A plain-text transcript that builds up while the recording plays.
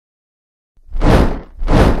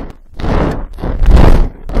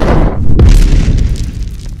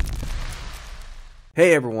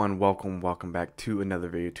Hey everyone, welcome back to another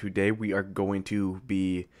video. Today we are going to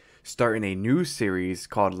be starting a new series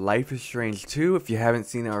called Life is Strange 2. If you haven't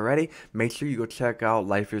seen it already, make sure you go check out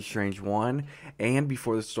Life is Strange 1 and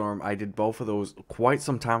Before the Storm. I did both of those quite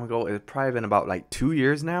some time ago. It's probably been about like 2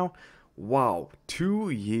 years now. Wow,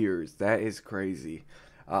 2 years. That is crazy.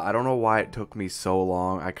 I don't know why it took me so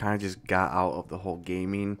long. I kind of just got out of the whole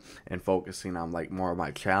gaming and focusing on like more of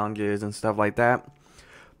my challenges and stuff like that.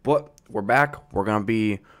 But we're back. We're going to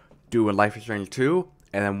be doing Life is Strange 2.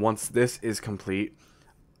 And then once this is complete,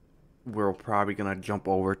 we're probably going to jump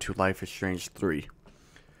over to Life is Strange 3.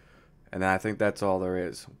 And then I think that's all there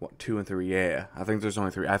is. 2 and 3, yeah. I think there's only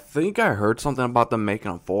 3. I think I heard something about them making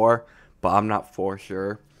a 4, but I'm not for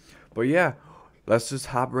sure. But yeah, let's just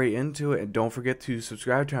hop right into it. And don't forget to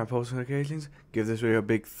subscribe, turn on post notifications. Give this video a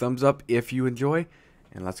big thumbs up if you enjoy.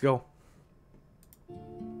 And let's go.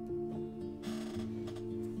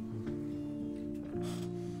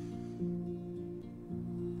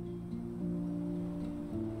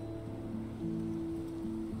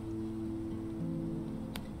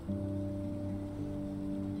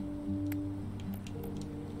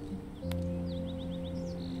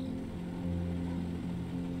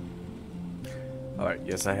 Alright,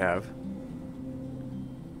 yes I have.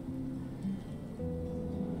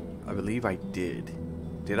 I believe I did.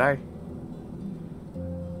 Did I?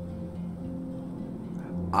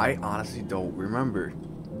 I honestly don't remember.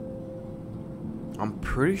 I'm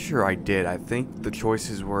pretty sure I did. I think the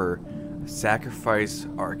choices were sacrifice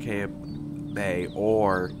Archaea Bay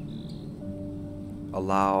or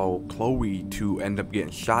allow Chloe to end up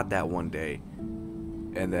getting shot that one day.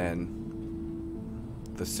 And then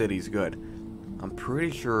the city's good. I'm pretty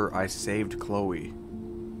sure I saved Chloe.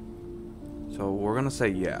 So we're gonna say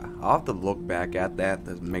yeah. I'll have to look back at that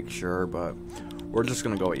to make sure, but we're just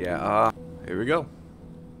gonna go yeah. Here we go.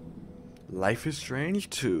 Life is Strange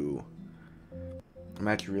 2. I'm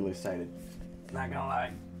actually really excited. Not gonna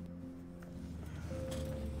lie.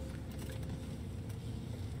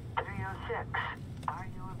 306. Are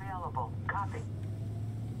you available? Copy.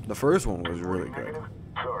 The first one was really good.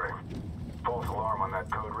 Sorry. False alarm on that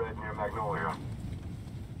code red near Magnolia.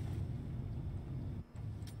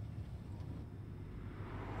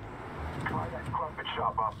 Try that crumpet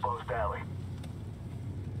shop off Post Alley.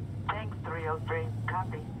 Thanks, 303.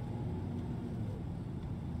 Copy.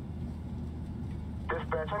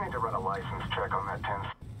 Dispatch, I need to run a license check on that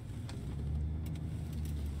 10.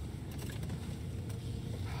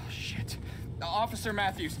 Oh, shit. Officer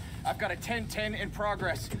Matthews, I've got a 1010 in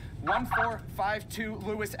progress. 1452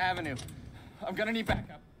 Lewis Avenue. I'm gonna need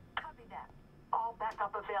backup. Copy that. All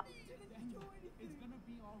backup available. It's gonna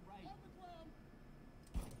be all right.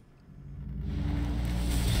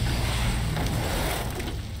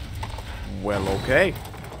 Well, okay.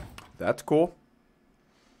 That's cool.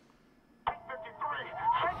 53.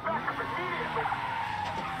 Send backup immediately.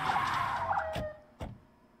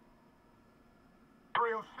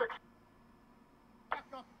 306.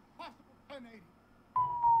 Backup. Possible 1080.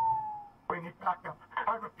 We need backup.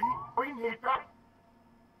 I repeat, we need backup.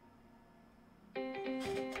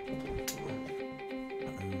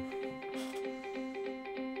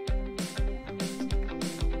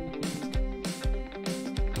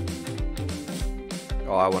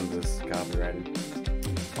 Oh, I wanted this copyrighted.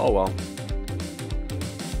 Oh well.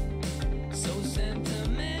 So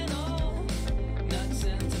sentimental, not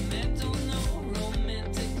sentimental, no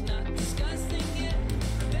romantic, not disgusting yet.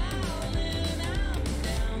 Darling, I'm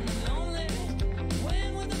down and lonely. When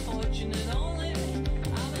with a fortunate only,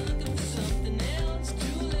 I've been looking for something else.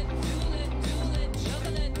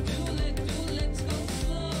 Let's go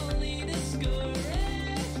slowly, discouraged,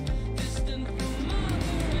 distant from other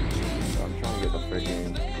interests. I'm trying to get the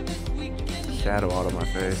freaking shadow out of my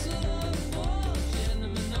face.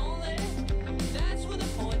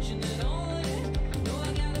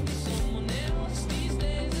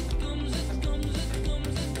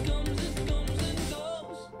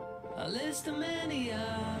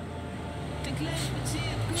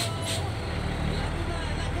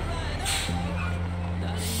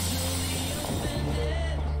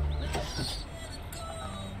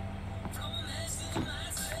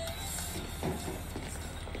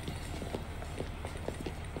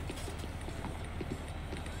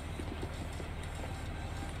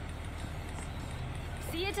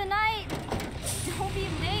 See you tonight! Don't be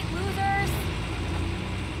late, losers!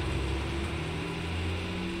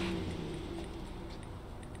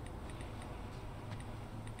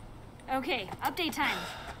 Okay, update time.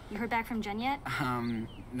 You heard back from Jen yet?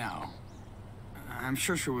 No. I'm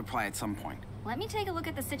sure she'll reply at some point. Let me take a look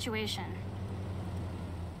at the situation.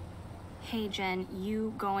 Hey, Jen,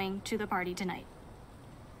 you going to the party tonight?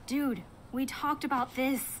 Dude, we talked about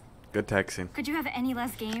this. Good texting. Could you have any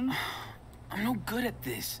less game? I'm no good at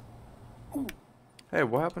this. Hey,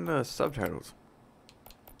 what happened to subtitles?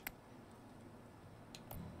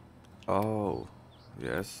 Oh,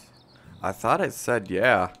 yes. I thought it said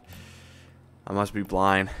yeah. I must be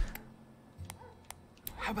blind.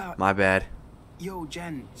 How about, My bad. yo,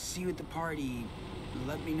 Jen, see you at the party.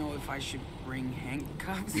 Let me know if I should bring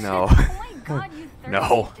handcuffs. No. Oh my god, you thirsty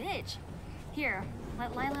No. bitch. Here,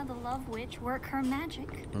 let Lila the Love Witch work her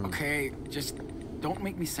magic. Okay, just don't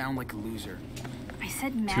make me sound like a loser. I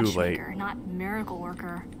said Too late. matchmaker, not miracle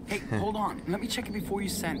worker. Hey, hold on. Let me check it before you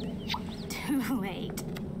send. Too late.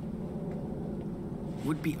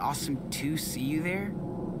 Would be awesome to see you there.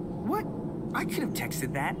 What? I could have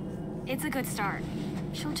texted that. It's a good start.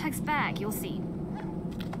 She'll text back, you'll see.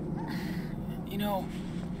 You know,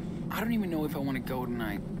 I don't even know if I want to go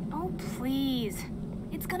tonight. Oh, please.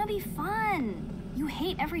 It's gonna be fun. You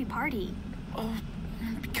hate every party. Oh,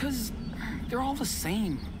 because they're all the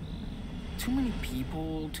same. Too many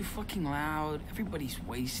people, too fucking loud, everybody's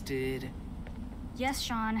wasted. Yes,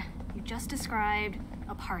 Sean, you just described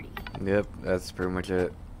a party. Yep, that's pretty much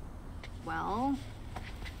it. Well,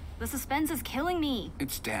 the suspense is killing me.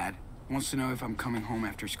 It's Dad. Wants to know if I'm coming home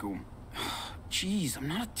after school. Jeez, I'm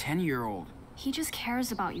not a 10-year-old. He just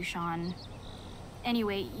cares about you, Sean.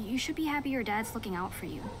 Anyway, you should be happy your dad's looking out for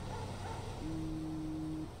you.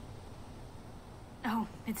 Oh,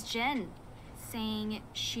 it's Jen. Saying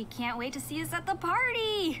she can't wait to see us at the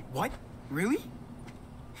party. What? Really?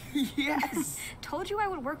 Yes. Told you I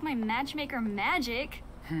would work my matchmaker magic.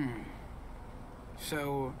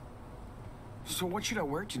 So what should I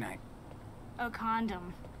wear tonight? A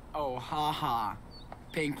condom. Oh, haha.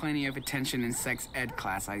 Paying plenty of attention in sex ed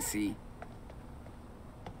class, I see.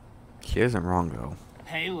 He isn't wrong though.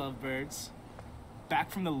 Hey, lovebirds.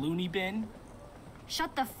 Back from the loony bin?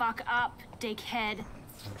 Shut the fuck up, dickhead.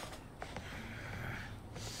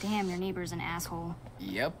 Damn, your neighbor's an asshole.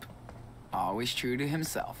 Yep. Always true to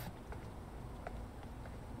himself.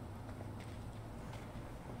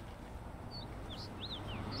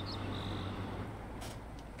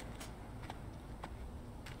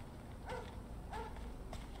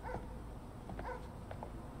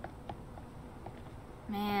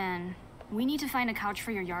 Man, we need to find a couch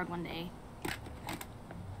for your yard one day.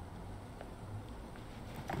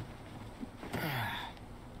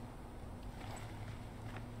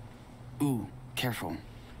 Ooh, careful.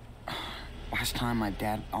 Last time my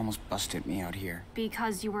dad almost busted me out here.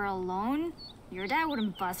 Because you were alone? Your dad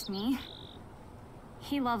wouldn't bust me.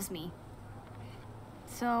 He loves me.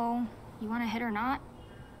 So, you want to hit or not?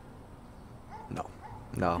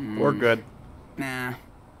 No, we're good. Nah,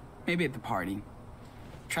 maybe at the party.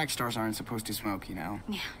 Track stars aren't supposed to smoke, you know.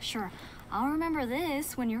 Yeah, sure. I'll remember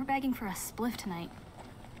this when you're begging for a spliff tonight.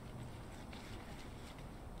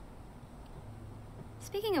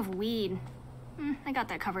 Speaking of weed, I got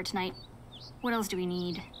that covered tonight. What else do we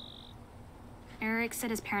need? Eric said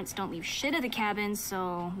his parents don't leave shit at the cabin,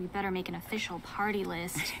 so we better make an official party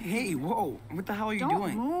list. Hey, whoa, what the hell are you Don't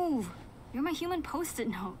doing? move. You're my human post-it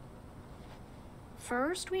note.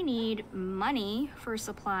 First, we need money for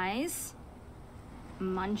supplies,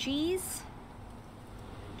 munchies,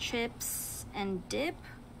 chips and dip,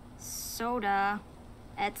 soda,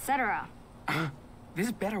 etc.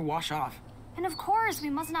 This better wash off. And of course, we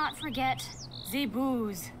must not forget the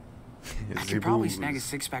booze. I could probably snag a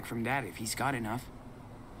six-pack from Dad if he's got enough.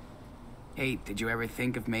 Hey, did you ever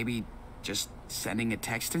think of maybe just sending a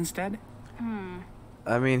text instead?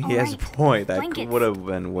 I mean, he has a Alright, point. That blankets. would have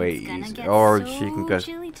been way It's gonna easier. get Or so she can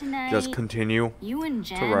chilly tonight. just continue. You and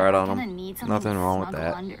Jen to ride are on gonna 'em. need something Nothing to wrong with snuggle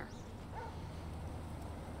that. Under.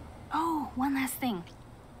 Oh, one last thing.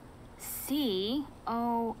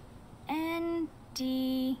 CONDO.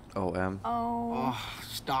 OM. Oh,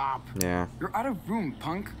 stop. Yeah. You're out of room,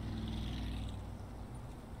 punk.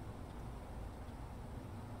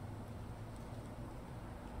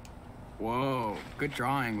 Whoa, good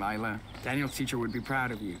drawing, Lila. Daniel's teacher would be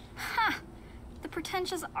proud of you. The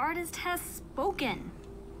pretentious artist has spoken.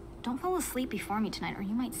 Don't fall asleep before me tonight, or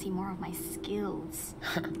you might see more of my skills.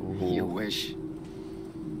 You wish.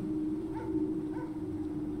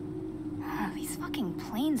 These fucking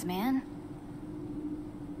planes, man.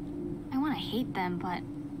 I want to hate them, but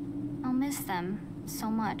I'll miss them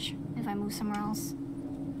so much if I move somewhere else.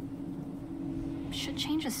 Shit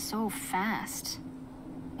changes so fast.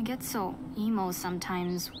 I get so emo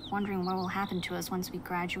sometimes, wondering what will happen to us once we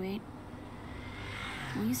graduate.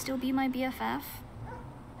 Will you still be my BFF?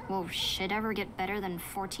 Will shit ever get better than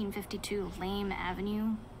 1452 Lame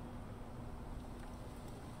Avenue?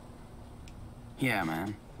 Yeah,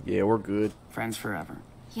 man. Yeah, we're good. Friends forever.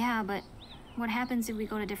 Yeah, but what happens if we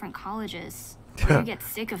go to different colleges? Or you get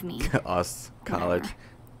sick of me? Us, college. Whatever.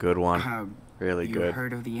 Good one. Really you good.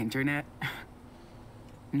 heard of the internet?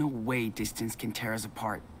 No way distance can tear us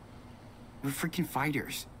apart. We're freaking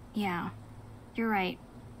fighters. Yeah, you're right.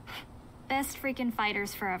 Best freaking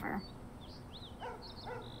fighters forever.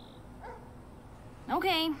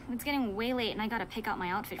 Okay, it's getting way late and I gotta pick out my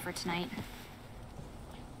outfit for tonight.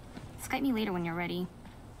 Skype me later when you're ready.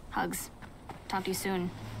 Hugs. Talk to you soon.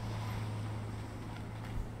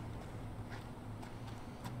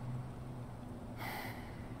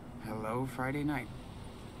 Hello, Friday night.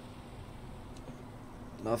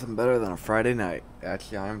 Nothing better than a Friday night.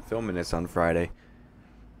 Actually, I'm filming this on Friday.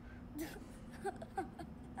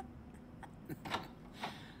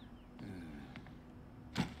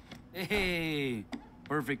 Hey,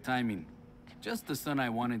 perfect timing. Just the son I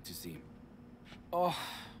wanted to see. Oh,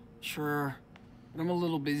 sure. But I'm a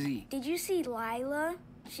little busy. Did you see Lila?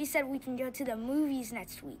 She said we can go to the movies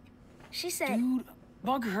next week. She said... Dude,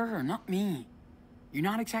 bug her, not me. You're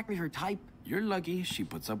not exactly her type. You're lucky she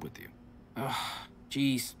puts up with you. Ugh,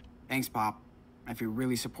 jeez. Thanks, Pop. I feel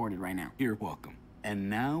really supported right now. You're welcome. And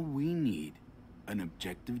now we need an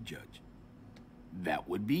objective judge. That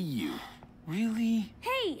would be you. Really?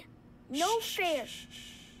 Hey, no fair.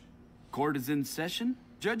 Court is in session.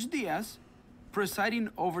 Judge Diaz, presiding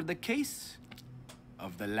over the case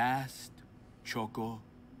of the last Choco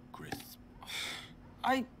Crisp.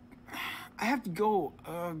 I have to go,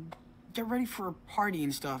 get ready for a party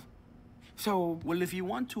and stuff. So... Well, if you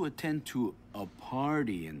want to attend to a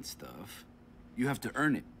party and stuff, you have to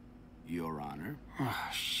earn it, Your Honor. Oh,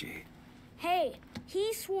 shit. Hey,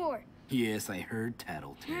 he swore. Yes, I heard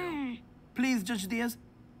tattletale. Please, Judge Diaz,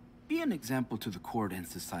 be an example to the court and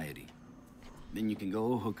society. Then you can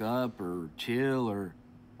go hook up or chill or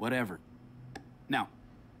whatever. Now,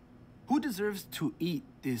 who deserves to eat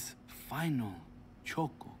this final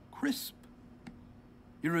Choco Crisp?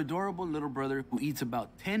 Your adorable little brother who eats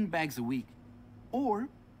about 10 bags a week, or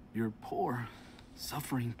your poor,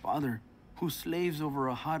 suffering father who slaves over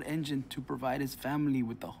a hot engine to provide his family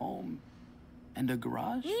with a home and a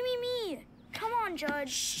garage? Me. Come on,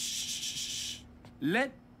 Judge. Shh.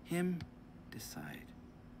 Let him decide.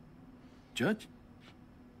 Judge,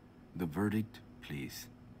 the verdict, please.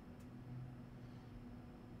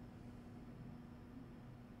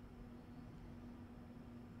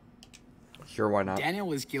 Sure, why not? Daniel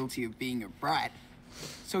was guilty of being a brat.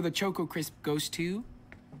 So the Choco Crisp goes to...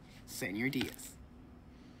 Senor Diaz.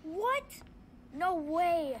 What? No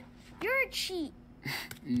way. You're a cheat.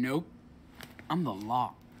 Nope. I'm the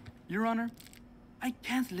law. Your Honor, I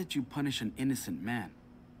can't let you punish an innocent man.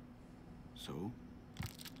 So?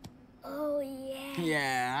 Oh, yeah.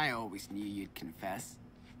 Yeah, I always knew you'd confess.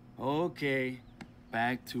 Okay,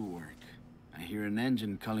 back to work. I hear an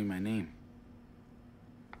engine calling my name.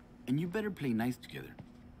 And you better play nice together,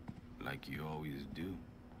 like you always do.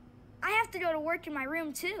 I have to go to work in my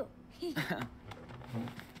room, too.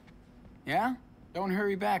 Yeah? Don't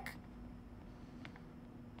hurry back.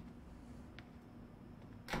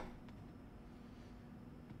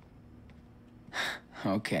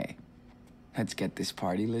 Okay. Let's get this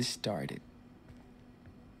party list started.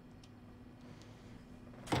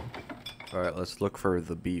 Alright, let's look for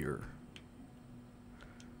the beer.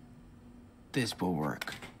 This will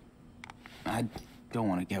work. I don't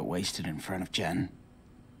want to get wasted in front of Jen.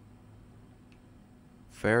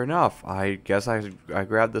 Fair enough. I guess I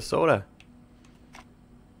grabbed the soda.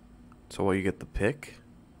 So what, you get the pick?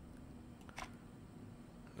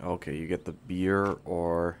 Okay, you get the beer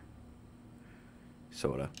or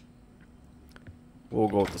soda. We'll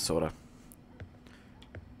go with the soda.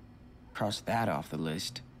 Cross that off the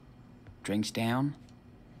list. Drinks down,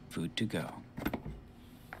 food to go.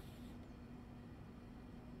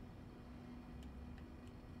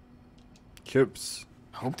 Chips.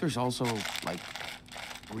 Hope there's also, like,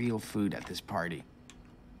 real food at this party.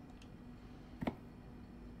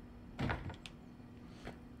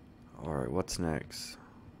 Alright, what's next?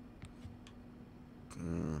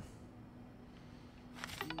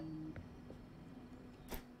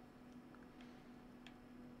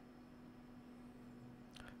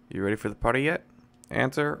 You ready for the party yet?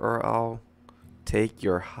 Answer or I'll take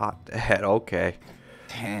your hot head. Okay.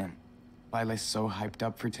 Damn. Lila's so hyped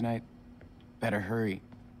up for tonight. Better hurry.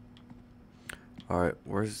 Alright,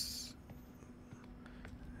 where's...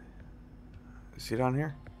 Is he down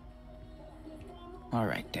here? All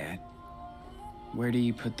right, Dad. Where do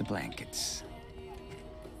you put the blankets?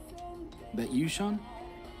 That you, Sean?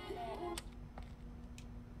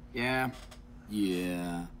 Yeah.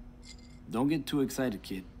 Yeah. Don't get too excited,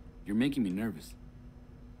 kid. You're making me nervous.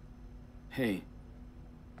 Hey,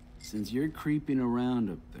 Since you're creeping around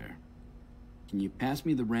up there, can you pass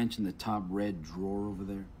me the wrench in the top red drawer over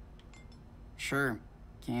there? Sure,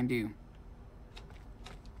 can do.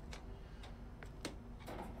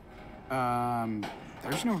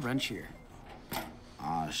 There's no wrench here.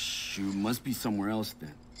 Ah, shoot, must be somewhere else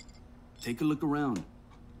then. Take a look around.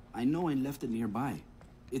 I know I left it nearby.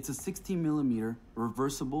 It's a 16mm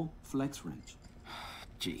reversible flex wrench.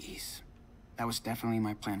 Jeez. That was definitely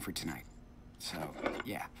my plan for tonight. So,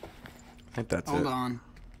 yeah. I think that's Hold it. on.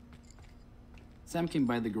 Sam came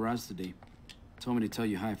by the garage today. Told me to tell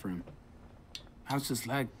you hi for him. How's his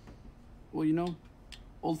leg? Well, you know,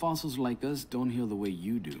 old fossils like us don't heal the way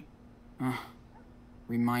you do.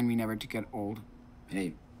 Remind me never to get old.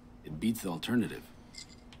 Hey, it beats the alternative.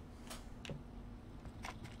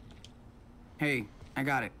 Hey, I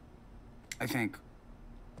got it. I think.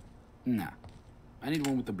 Nah. I need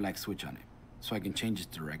one with the black switch on it, so I can change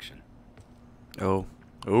its direction. Oh,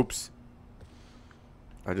 oops.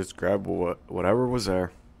 I just grabbed whatever was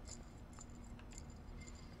there.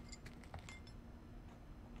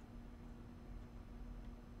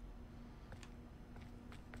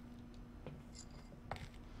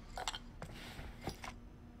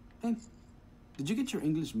 Hey, did you get your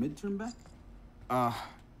English midterm back?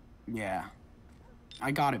 Yeah.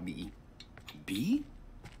 I got a B. B?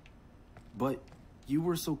 But you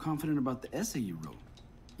were so confident about the essay you wrote.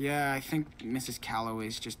 Yeah, I think Mrs. Calloway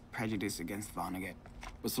is just prejudiced against Vonnegut.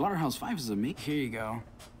 But Slaughterhouse 5 is a me. Here you go.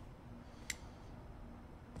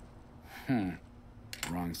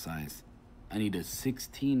 Wrong size. I need a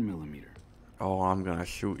 16mm. Oh, I'm gonna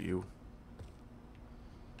shoot you.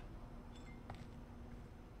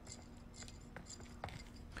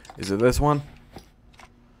 Is it this one?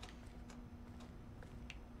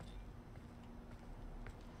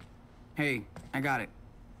 Hey, I got it.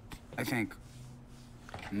 I think.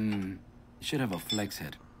 It should have a flex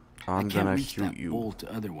head. I I'm can't gonna reach shoot that you. bolt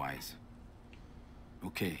otherwise.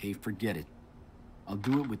 Okay, hey, forget it. I'll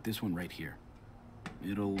do it with this one right here.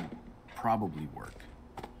 It'll probably work.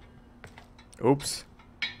 Oops.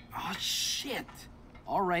 Oh, shit.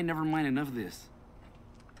 All right, never mind. Enough of this.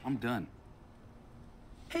 I'm done.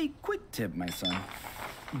 Hey, quick tip, my son.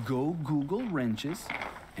 Go Google wrenches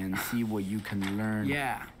and see what you can learn.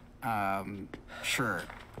 Yeah, sure.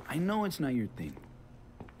 I know it's not your thing,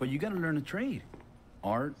 but you gotta learn a trade.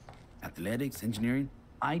 Art, athletics, engineering,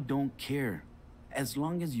 I don't care. As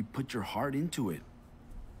long as you put your heart into it.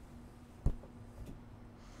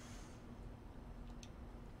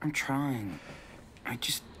 I'm trying. I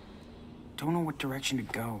just don't know what direction to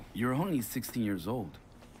go. You're only 16 years old.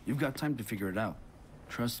 You've got time to figure it out.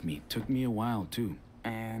 Trust me, took me a while too.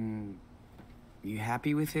 And you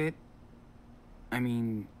happy with it? I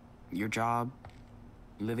mean, your job,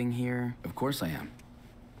 living here? Of course I am.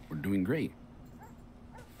 We're doing great.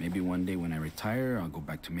 Maybe one day when I retire, I'll go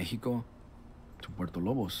back to Mexico, to Puerto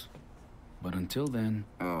Lobos. But until then...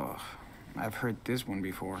 Oh, I've heard this one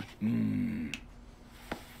before. I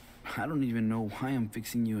don't even know why I'm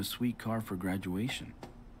fixing you a sweet car for graduation.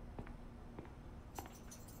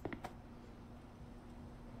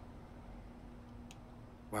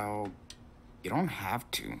 Well, you don't have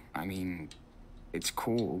to. I mean, it's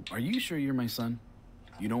cool. Are you sure you're my son?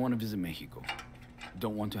 You don't want to visit Mexico.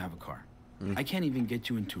 Don't want to have a car. I can't even get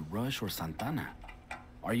you into Rush or Santana.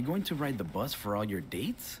 Are you going to ride the bus for all your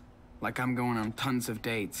dates? Like I'm going on tons of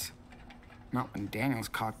dates. Not when Daniel's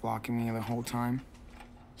cock-blocking me the whole time.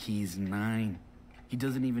 He's 9. He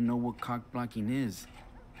doesn't even know what cock-blocking is.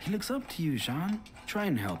 He looks up to you, Sean. Try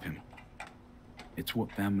and help him. It's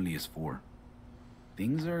what family is for.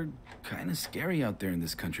 Things are kind of scary out there in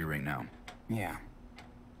this country right now. Yeah.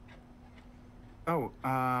 Oh,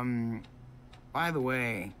 by the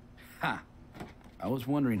way... Ha! I was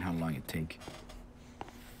wondering how long it'd take.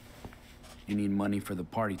 You need money for the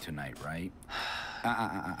party tonight, right?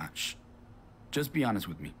 Shh. Just be honest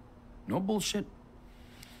with me. No bullshit.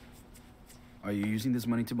 Are you using this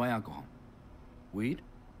money to buy alcohol? Weed?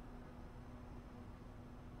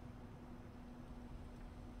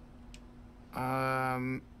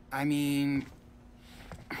 I mean...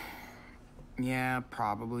 Yeah,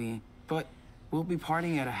 probably. But we'll be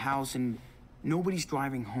partying at a house and nobody's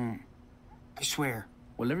driving home. I swear.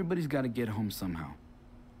 Well, everybody's got to get home somehow.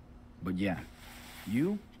 But yeah,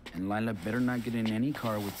 you and Lila better not get in any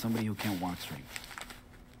car with somebody who can't walk straight.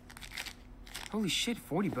 Holy shit,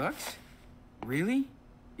 40 bucks? Really?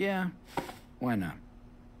 Yeah, why not?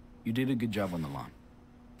 You did a good job on the lawn.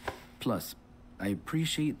 Plus, I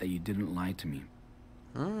appreciate that you didn't lie to me.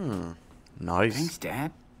 Nice. Thanks,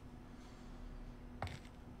 Dad.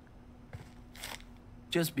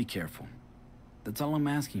 Just be careful. That's all I'm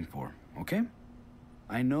asking for, okay?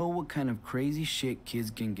 I know what kind of crazy shit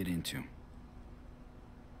kids can get into.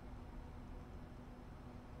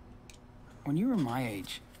 When you were my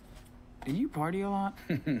age, did you party a lot?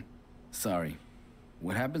 Sorry.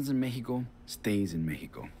 What happens in Mexico stays in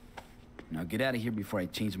Mexico. Now get out of here before I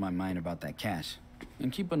change my mind about that cash.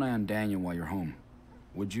 And keep an eye on Daniel while you're home.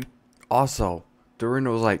 Would you? Also, during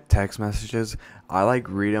those like text messages, I like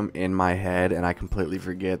read them in my head and I completely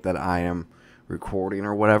forget that I am recording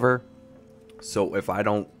or whatever. So if I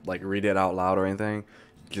don't like read it out loud or anything,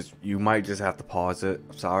 you might just have to pause it.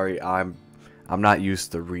 Sorry, I'm not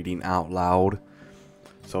used to reading out loud.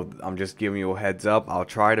 So I'm just giving you a heads up. I'll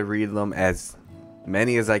try to read them as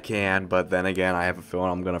many as I can, but then again, I have a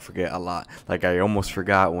feeling I'm gonna forget a lot. Like I almost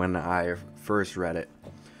forgot when I first read it.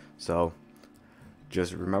 So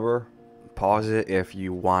just remember, pause it if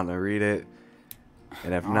you want to read it,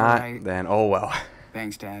 and if not, then oh well.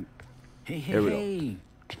 Thanks, Dad. Hey.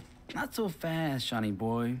 Not so fast, Johnny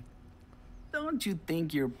boy. Don't you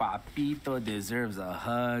think your papito deserves a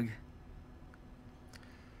hug?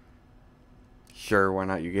 Sure, why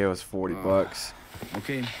not? You gave us 40 bucks.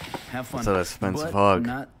 Okay, have fun. That's an expensive but hug.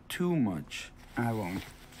 Not too much. I won't.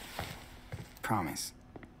 Promise.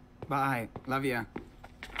 Bye. Love ya.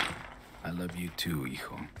 I love you too,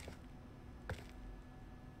 hijo.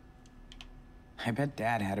 I bet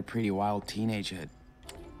Dad had a pretty wild teenagehood,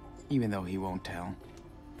 even though he won't tell.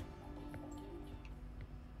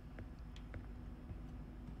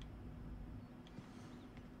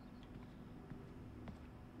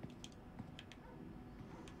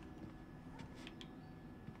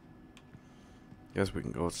 Guess we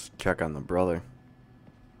can go check on the brother.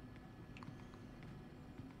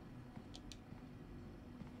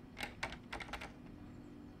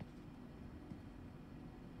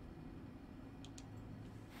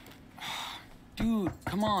 Dude,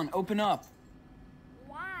 come on, open up.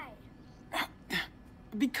 Why?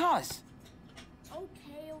 Because.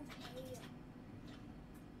 Okay.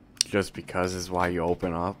 Just because is why you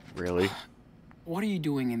open up, really? What are you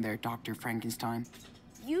doing in there, Dr. Frankenstein?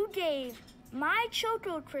 You gave my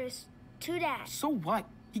Choco Crisp to Dad. So what?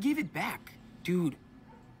 He gave it back. Dude,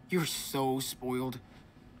 you're so spoiled.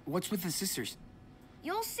 What's with the sisters?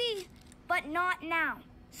 You'll see, but not now.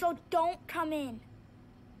 So don't come in.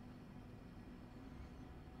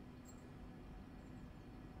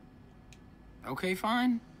 Okay,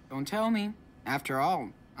 fine. Don't tell me. After all,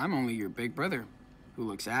 I'm only your big brother, who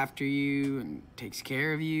looks after you and takes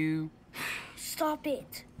care of you. Stop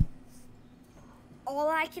it. All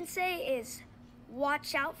I can say is,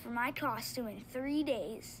 watch out for my costume in 3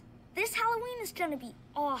 days. This Halloween is gonna be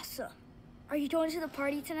awesome. Are you going to the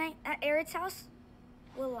party tonight at Eric's house?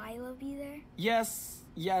 Will Lila be there? Yes,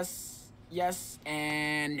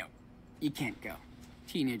 and no. You can't go.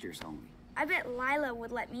 Teenagers only. I bet Lila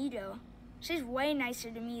would let me go. She's way nicer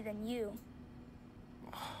to me than you.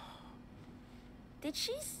 Did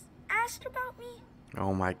she ask about me?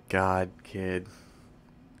 Oh my god, kid.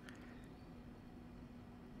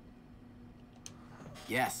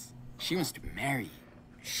 Yes, she wants to marry you.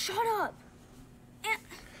 Shut up. And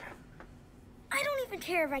I don't even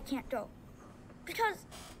care if I can't go. Because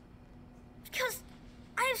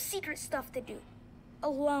I have secret stuff to do.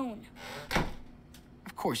 Alone.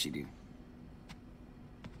 Of course you do.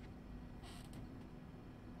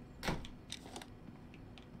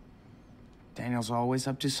 Daniel's always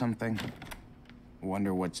up to something.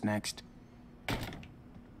 Wonder what's next.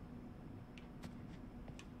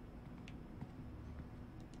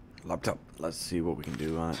 Laptop. Let's see what we can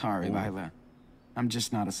do on it. Sorry, Ooh. Lila. I'm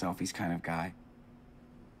just not a selfies kind of guy.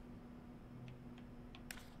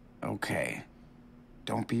 Okay.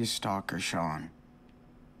 Don't be a stalker, Sean.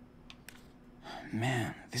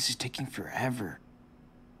 Man, this is taking forever.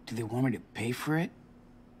 Do they want me to pay for it?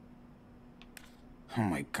 Oh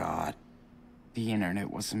my god. The internet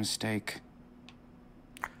was a mistake.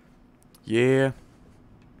 Yeah.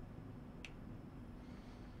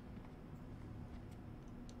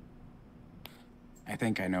 I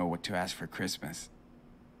think I know what to ask for Christmas.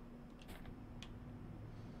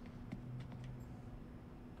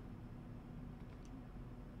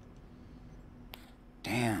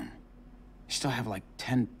 Damn. I still have like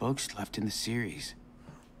 10 books left in the series.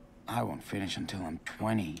 I won't finish until I'm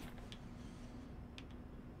 20.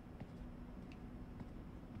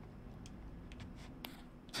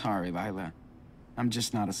 Sorry, Lila. I'm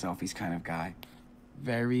just not a selfies kind of guy.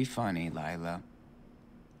 Very funny, Lila.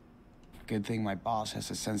 Good thing my boss has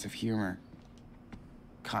a sense of humor.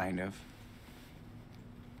 Kind of.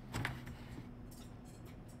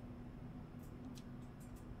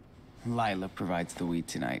 Lila provides the weed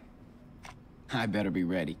tonight. I better be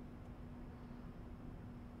ready.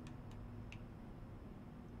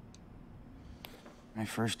 My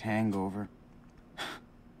first hangover.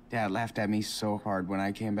 Dad laughed at me so hard when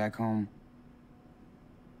I came back home.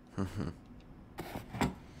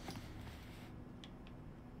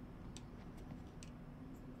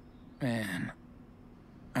 Man,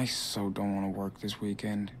 I so don't want to work this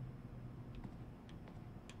weekend.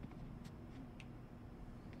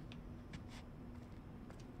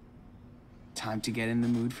 Time to get in the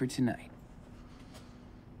mood for tonight.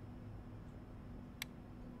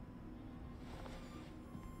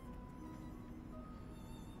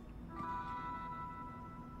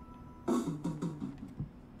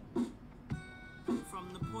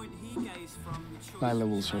 From the point he gazed from, the choice Lila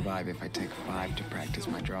will was survive if I take 5 to practice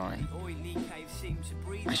my drawing. oily cave seemed to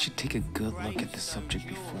breathe I should take a good look at the subject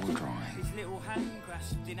before drawing. his little hand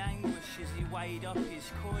grasped in anguish as he weighed up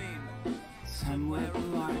his coin. Somewhere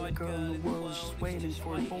blue-eyed girl in the world is just waiting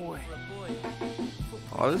for a boy.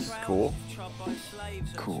 Oh, this is cool.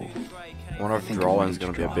 Cool. I wonder if think drawing's it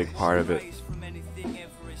gonna be a big part of it. From anything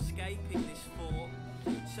ever escaping this fort.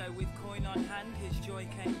 So with coin on hand, his joy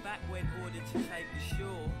came back when ordered to take the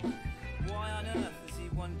shore. Why on earth has he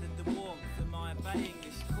wandered the warmth? Am I obeying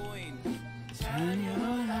this coin? Turn your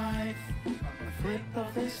life on the flip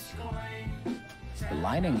of this coin. The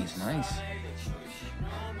lighting is nice.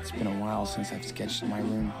 It's been a while since I've sketched my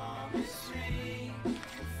room.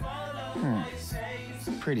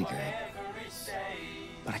 Pretty good.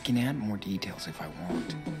 But I can add more details if I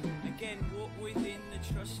want. Again, walk within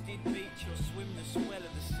the trusted beach or swim the swell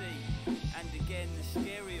of the sea. And again, the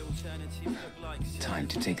scary alternative looked like Time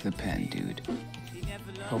to take the pen, dude. he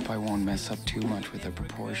never learned Hope I won't mess up too much with the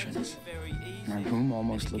proportions. My room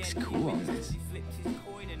almost looks cool on this.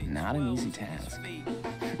 Not an easy task.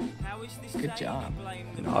 Good job.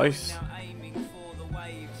 Nice. Aiming for the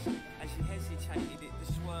waves as he hesitated at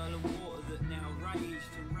the swirl of water that now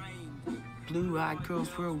raged and rained. Blue-eyed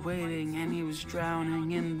girls were waiting and he was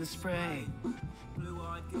drowning in the spray.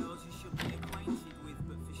 Blue-eyed girls you should be acquainted with,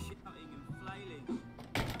 but for shouting and flailing.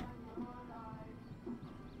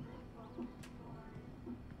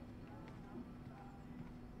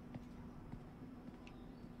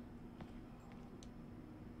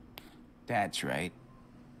 That's right.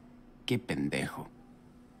 Qué pendejo.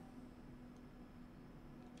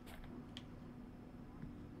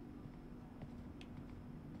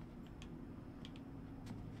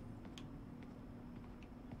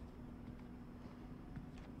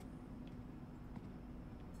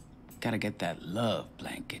 Gotta get that love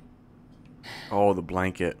blanket. Oh, the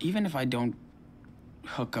blanket. Even if I don't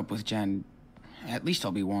hook up with Jen, at least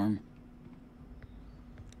I'll be warm.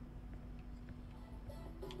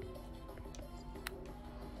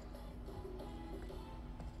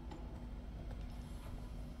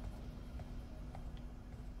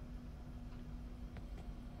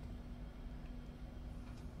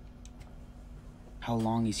 How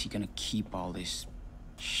long is he gonna keep all this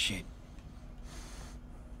shit?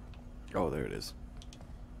 Oh, there it is.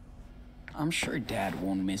 I'm sure Dad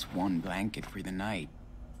won't miss one blanket for the night.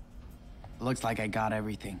 Looks like I got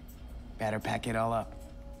everything. Better pack it all up.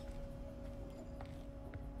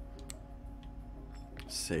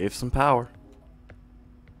 Save some power.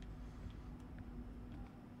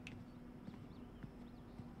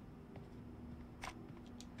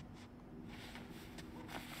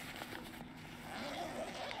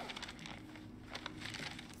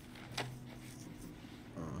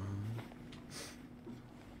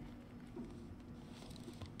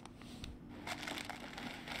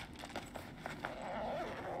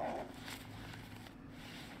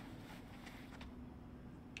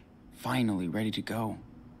 Finally ready to go.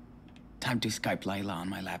 Time to Skype Lila on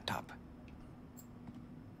my laptop.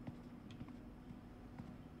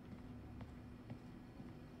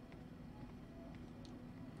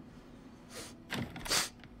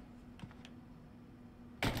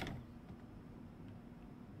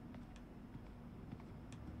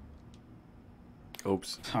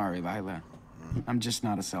 Oops. Sorry, Lila. I'm just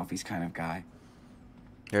not a selfies kind of guy.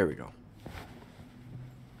 There we go.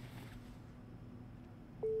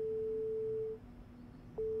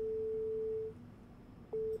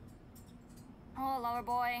 Oh, lower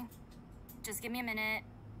boy. Just give me a minute.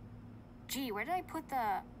 Gee, where did I put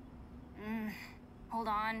the... hold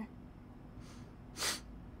on.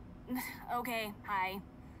 Okay, hi.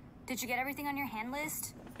 Did you get everything on your hand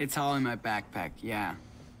list? It's all in my backpack, yeah.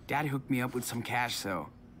 Dad hooked me up with some cash, so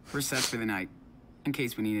we're set for the night, in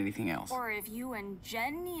case we need anything else. Or if you and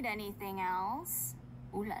Jen need anything else.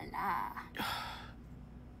 Ooh la la.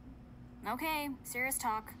 Okay, serious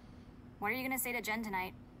talk. What are you gonna say to Jen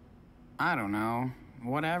tonight? I don't know.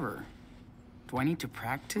 Whatever. Do I need to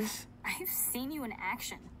practice? I've seen you in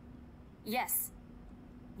action. Yes.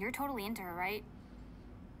 You're totally into her, right?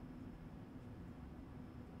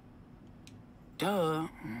 Duh.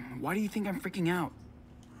 Why do you think I'm freaking out?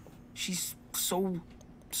 She's so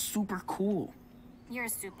super cool. You're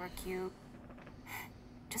super cute.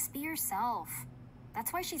 Just be yourself.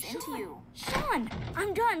 That's why she's into you. Sean,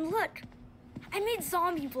 I'm done. Look, I made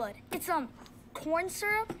zombie blood. It's corn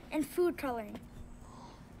syrup and food coloring.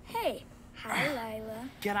 Hey, hi, Lila.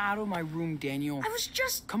 Get out of my room, Daniel. I was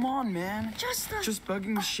just. Come on, man. Just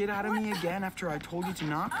bugging the shit out of me again after I told you to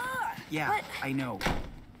not? Yeah, but- I know.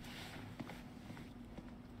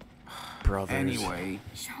 Brothers. Anyway,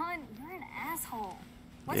 Sean, you're an asshole.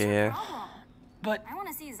 What's Yeah. your problem? but I want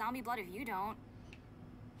to see zombie blood if you don't.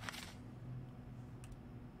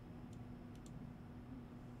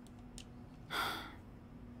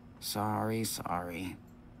 sorry.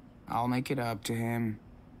 I'll make it up to him.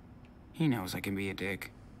 He knows I can be a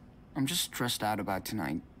dick. I'm just stressed out about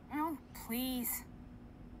tonight. Oh, please.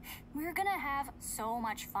 We're gonna have so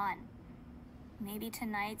much fun. Maybe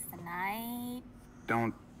tonight's the night.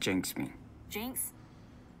 Don't jinx me. Jinx,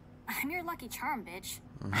 I'm your lucky charm, bitch.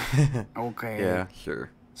 Okay. Yeah,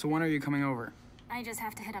 sure. So when are you coming over? I just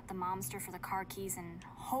have to hit up the momster for the car keys and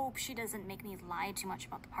hope she doesn't make me lie too much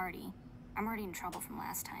about the party. I'm already in trouble from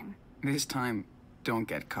last time. This time, don't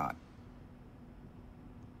get caught.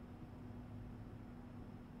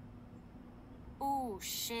 Oh,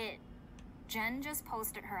 shit. Jen just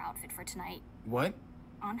posted her outfit for tonight What?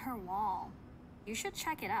 on her wall. You should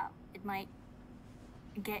check it out. It might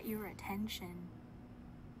get your attention.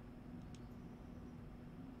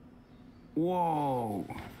 Whoa.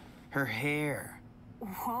 Her hair.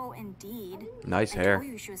 Whoa, indeed. Nice I hair. told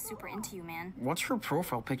you she was super into you, man. What's her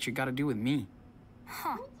profile picture got to do with me?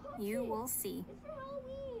 Huh. You will see.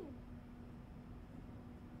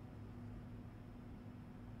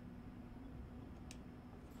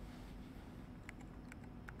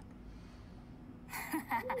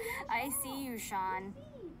 I see you, Sean.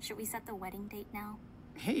 Should we set the wedding date now?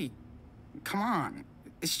 Hey, come on.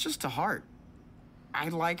 It's just a heart. I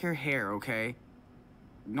like her hair, okay?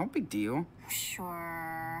 No big deal.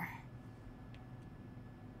 Sure.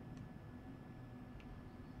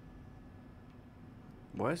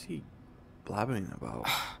 What is he blabbing about?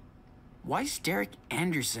 Why is Derek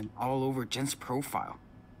Anderson all over Jen's profile?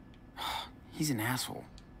 He's an asshole.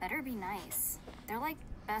 Better be nice. They're like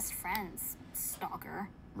best friends, stalker.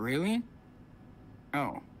 Really?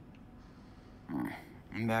 Oh.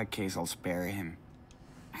 In that case, I'll spare him.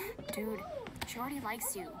 Dude, she already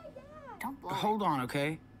likes you. Don't blow Hold on,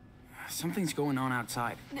 okay? Something's going on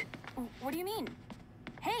outside. it. What do you mean?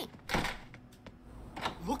 Hey,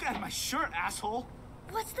 Look at my shirt, asshole.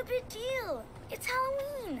 What's the big deal? It's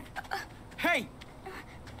Halloween. Hey!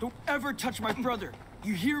 Don't ever touch my brother.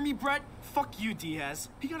 You hear me, Brett? Fuck you, Diaz.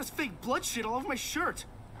 He got his fake blood shit all over my shirt.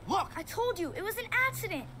 Look. I told you, it was an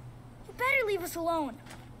accident. You better leave us alone.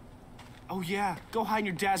 Oh yeah, go hide in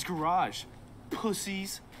your dad's garage.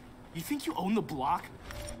 Pussies. You think you own the block?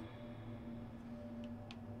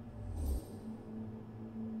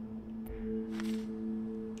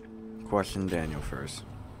 Question Daniel first.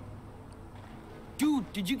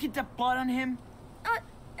 Dude, did you get that blood on him?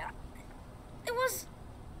 It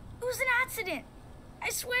was an accident. I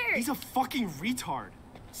swear. He's a fucking retard.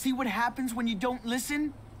 See what happens when you don't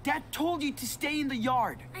listen? Dad told you to stay in the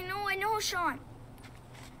yard. I know, Sean.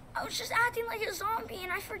 I was just acting like a zombie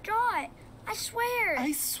and I forgot. I swear.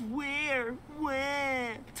 I swear.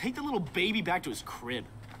 Wah. Take the little baby back to his crib.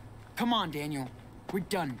 Come on, Daniel. We're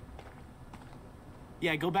done.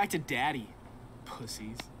 Yeah, go back to daddy.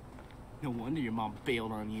 Pussies. No wonder your mom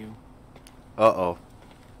bailed on you. Uh-oh.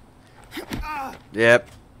 Yep.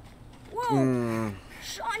 Whoa.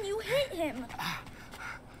 Sean, you hit him.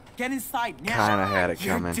 Get inside now. Kinda had it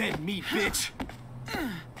You're coming. dead meat, bitch.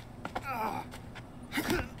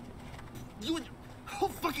 You and your whole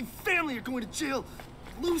fucking family are going to jail.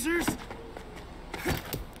 Losers.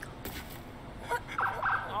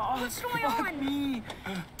 What's going Fuck on? me.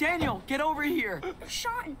 Daniel, get over here.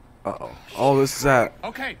 Sean. Uh-oh. Oh, this is that.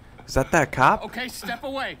 Okay, Is that cop? okay, step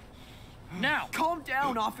away. Now, Calm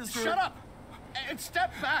down, officer. shut up and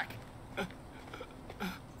step back.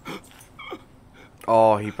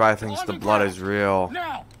 Oh, he probably thinks On the the blood ground. is real.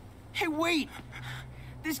 Now, Hey, wait.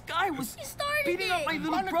 This guy was He started beating up it. my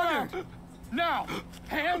little on the brother. ground. Now,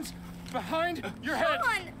 hands behind your head.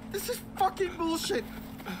 Sean. This is fucking bullshit.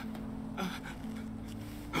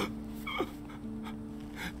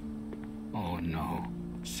 Oh no.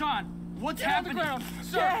 Sean, what's Get on the happening? ground,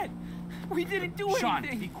 sir. Dad, we didn't do Sean,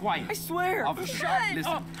 anything. be quiet. I swear. Officer, Shut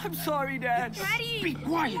listen. up. I'm sorry, Dad. Daddy. Be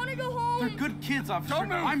quiet. I want to go home. They're good kids, officer. Don't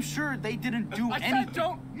move. I'm sure they didn't do I anything. said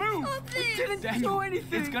don't move. Stop this. Didn't Daniel, do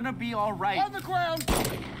anything. it's gonna be all right. On the ground.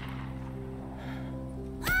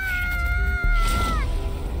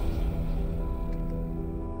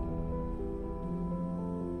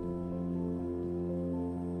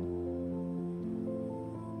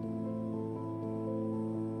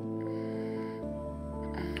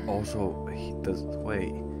 Also, he does.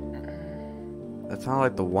 Wait. That sounded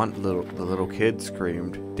like the little kid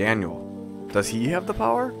screamed. Daniel, does he have the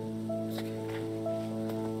power?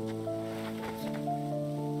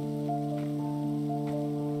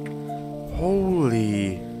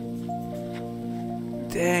 Holy.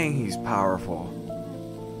 Dang, he's powerful.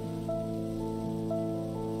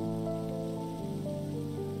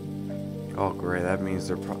 Oh, great. That means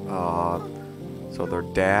they're so their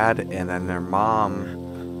dad and then their mom.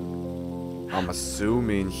 I'm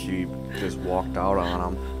assuming she just walked out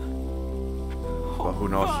on him. But who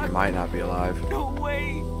knows? She might not be alive. No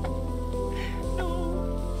way. No.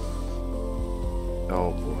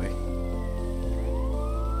 Oh boy.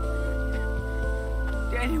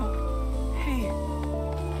 Daniel. Hey.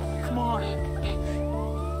 Come on.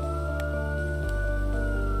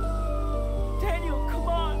 Daniel, come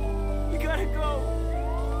on. We gotta go.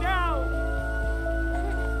 Now.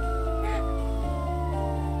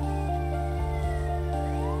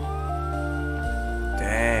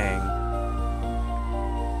 Dang.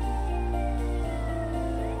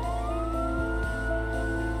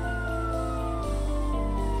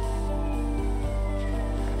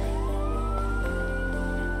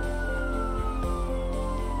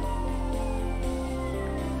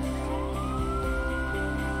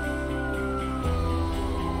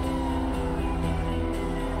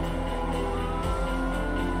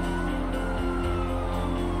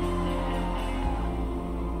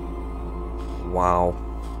 Wow.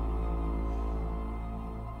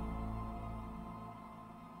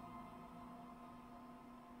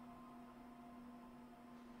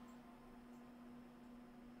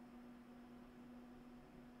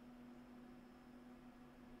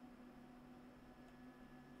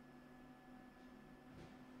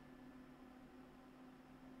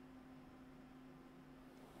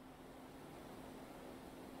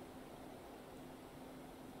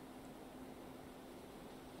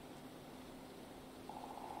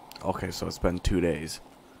 Okay, so it's been 2 days.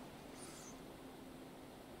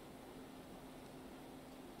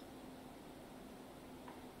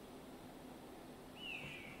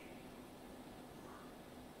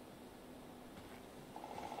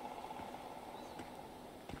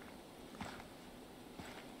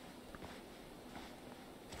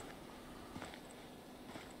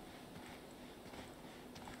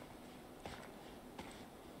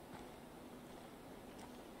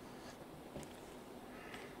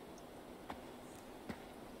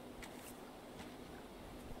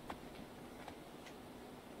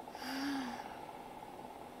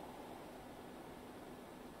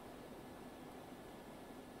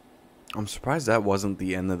 I'm surprised that wasn't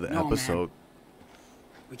the end of the No, episode. man.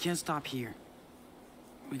 We can't stop here.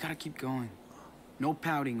 We gotta keep going. No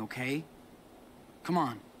pouting, okay? Come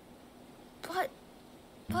on.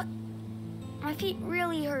 But my feet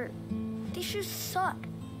really hurt. These shoes suck.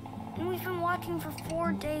 And we've been walking for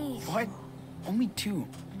 4 days. What? Only 2.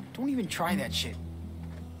 Don't even try that shit.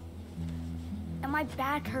 And my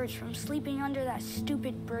back hurts from sleeping under that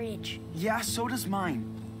stupid bridge. Yeah, so does mine.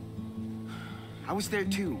 I was there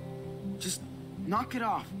too. Just knock it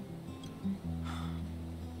off.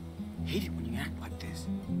 Hate it when you act like this.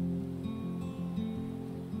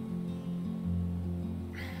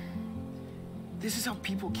 This is how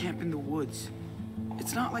people camp in the woods.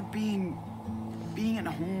 It's not like being at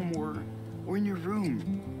home or in your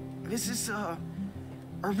room. This is a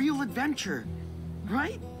real adventure,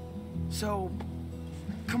 right? So,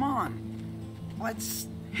 come on. Let's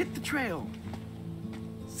hit the trail.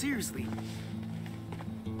 Seriously.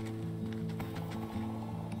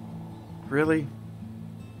 Really?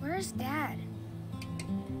 Where's Dad?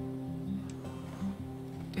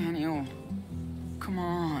 Daniel, come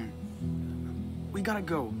on. We gotta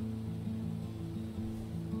go.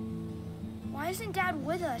 Why isn't Dad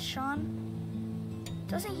with us, Sean?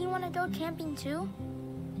 Doesn't he want to go camping too?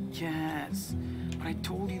 Yes, but I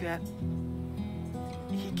told you that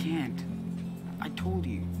he can't. I told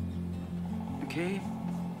you. Okay?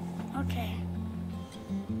 Okay.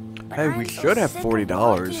 But Hey, I'm we so should have sick of $40.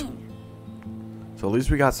 walking. So at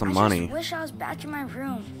least we got some I money. just wish I was back in my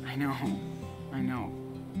room. I know.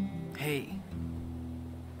 Hey,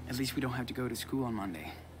 at least we don't have to go to school on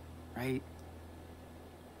Monday, right?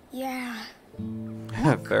 Yeah.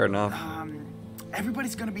 Fair enough.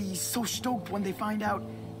 Everybody's gonna be so stoked when they find out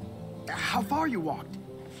how far you walked.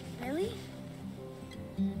 Really?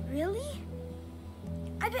 Really?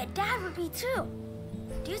 I bet Dad would be too.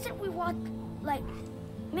 Do you think we walked, like,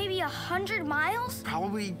 maybe 100 miles?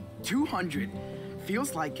 Probably 200.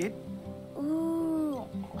 Feels like it. Ooh,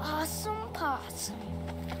 awesome possum.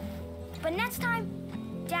 But next time,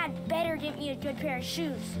 Dad better get me a good pair of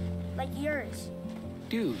shoes, like yours.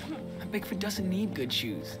 Dude, a Bigfoot doesn't need good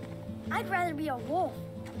shoes. I'd rather be a wolf.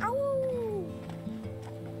 Ow!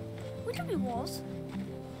 We could be wolves.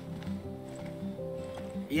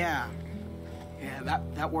 Yeah. Yeah,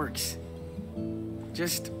 that works.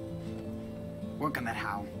 Just work on that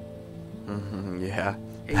howl. Yeah,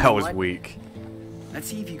 Hey, that you know was what? weak. Let's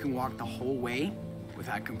see if you can walk the whole way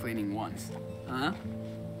without complaining once. Huh?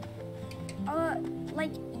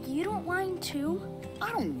 Like, you don't whine too?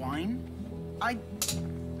 I don't whine. I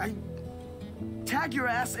tag your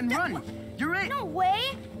ass and run. You're it. No way!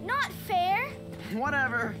 Not fair!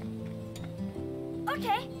 Whatever.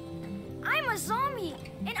 Okay. I'm a zombie,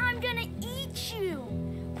 and I'm gonna eat you!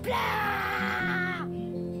 Blah!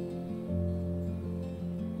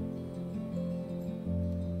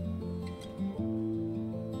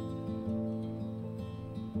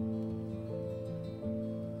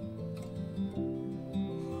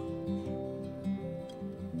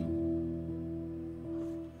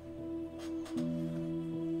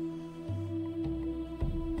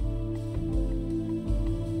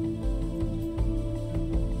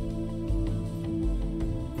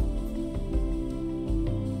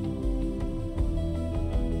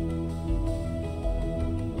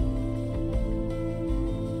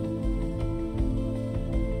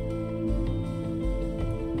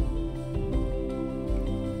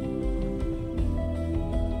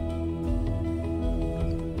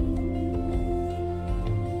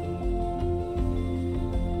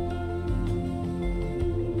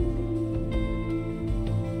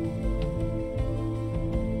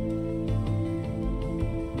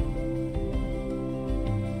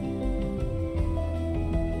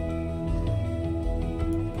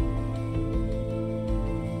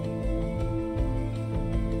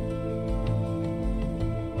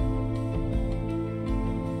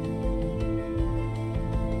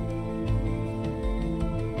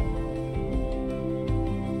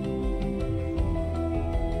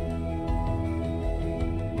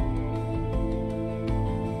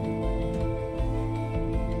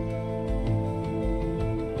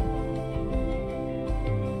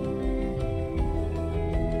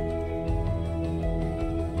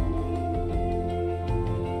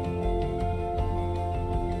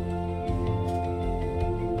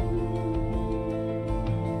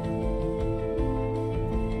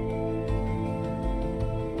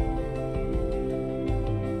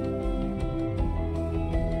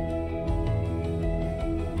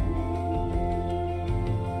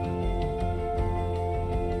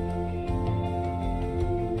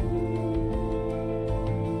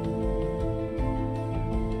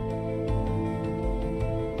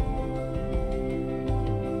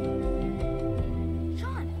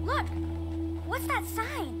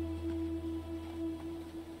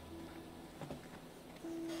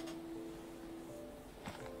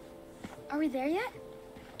 Are we there yet?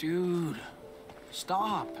 Dude,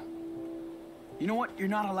 stop. You know what? You're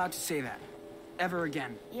not allowed to say that. Ever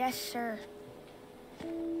again. Yes, sir.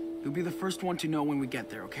 You'll be the first one to know when we get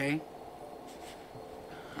there, okay?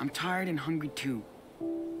 I'm tired and hungry too.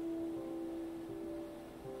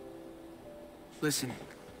 Listen,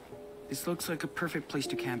 this looks like a perfect place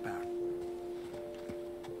to camp out.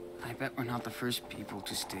 I bet we're not the first people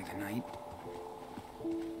to stay the night.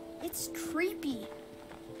 It's creepy.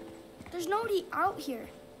 There's nobody out here.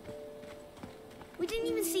 We didn't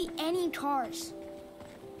even see any cars.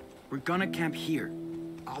 We're gonna camp here.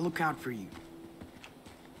 I'll look out for you.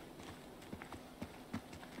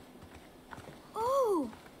 Oh,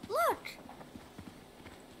 look!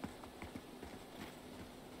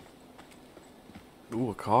 Ooh,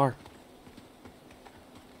 a car.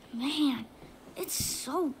 Man, it's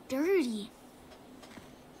so dirty.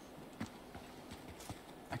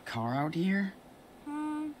 A car out here?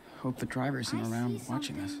 Hope the driver isn't around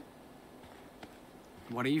watching us.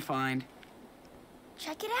 What do you find?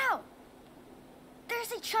 Check it out.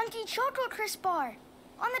 There's a chunky Choco Crisp bar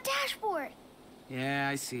on the dashboard. Yeah,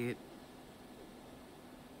 I see it.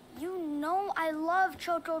 You know I love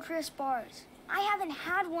Choco Crisp bars. I haven't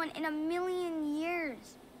had one in a million years.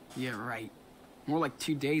 Yeah, right. More like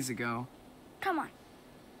 2 days ago. Come on.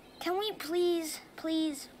 Can we please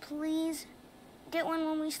get one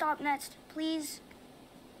when we stop next, please?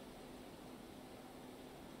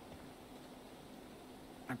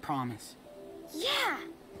 I promise. Yeah,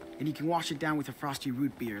 And you can wash it down with a frosty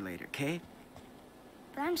root beer later, okay?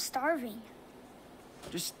 but I'm starving.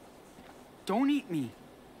 Just don't eat me.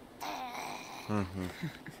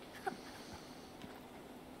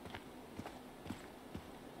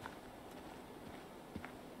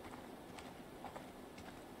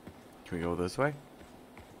 Can we go this way?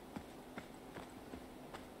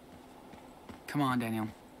 Come on, Daniel.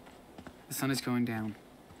 The sun is going down.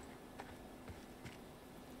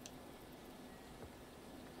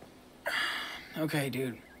 Okay,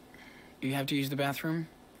 dude. You have to use the bathroom?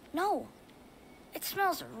 No. It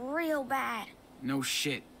smells real bad. No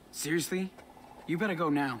shit. Seriously? You better go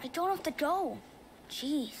now. I don't have to go.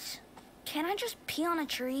 Jeez. Can't I just pee on a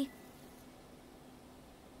tree?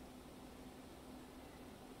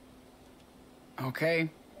 Okay.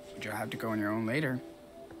 But you'll have to go on your own later.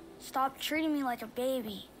 Stop treating me like a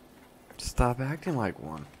baby. Stop acting like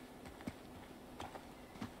one.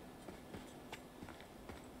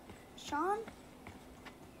 Sean?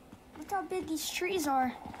 Look how big these trees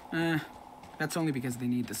are. That's only because they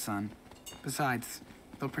need the sun. Besides,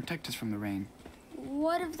 they'll protect us from the rain.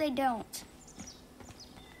 What if they don't?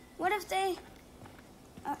 What if they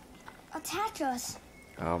attack us?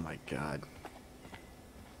 Oh my god.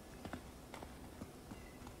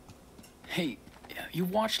 Hey, you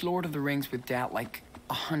watched Lord of the Rings with Dad like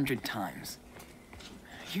 100 times.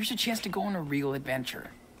 Here's a chance to go on a real adventure.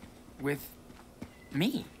 With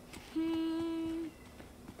me.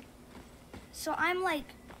 So I'm like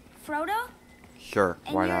Frodo? Sure,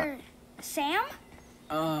 And why you're not? Sam?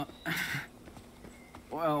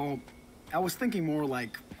 Well, I was thinking more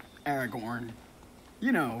like Aragorn.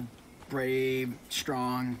 You know, brave,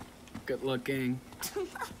 strong, good looking.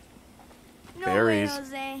 No Berries. way,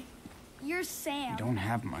 Jose. You're Sam. You don't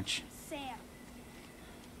have much. Sam.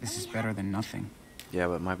 This is better than nothing. Yeah,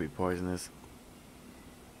 but it might be poisonous.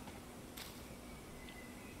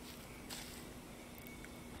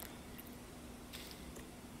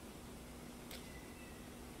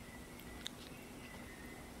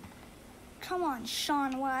 Come on,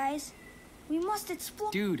 Sean Wise. We must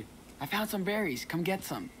explore. Dude, I found some berries. Come get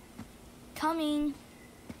some. Coming.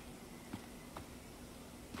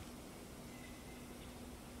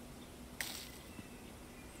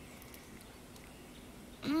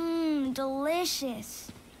 Mmm,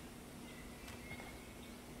 delicious.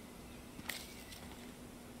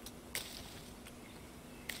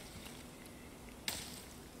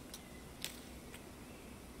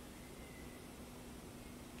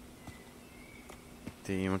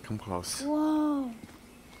 Didn't even come close. Whoa.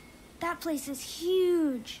 That place is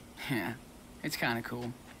huge. Yeah, it's kind of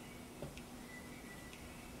cool.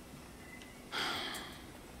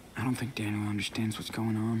 I don't think Daniel understands what's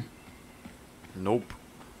going on. Nope.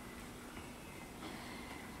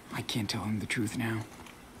 I can't tell him the truth now.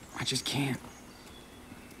 I just can't.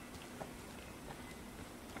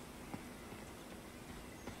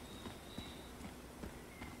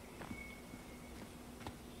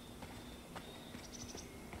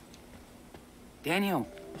 Daniel,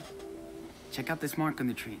 check out this mark on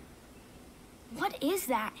the tree. What is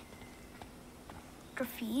that?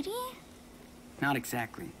 Graffiti? Not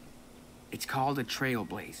exactly. It's called a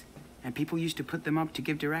trailblaze, and people used to put them up to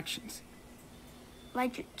give directions.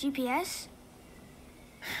 Like GPS?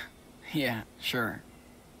 Yeah, sure.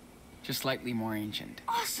 Just slightly more ancient.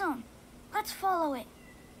 Awesome. Let's follow it.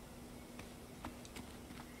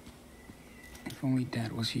 If only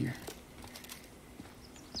Dad was here.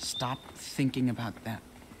 Stop thinking about that.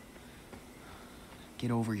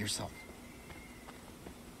 Get over yourself.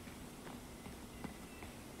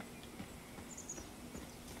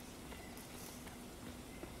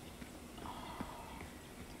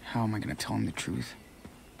 How am I gonna tell him the truth?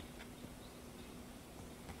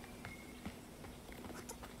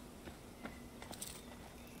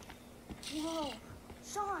 Whoa.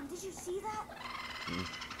 Sean, did you see that?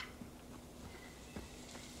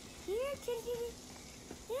 Here, kitty kitty.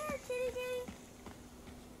 Here, kitty kitty.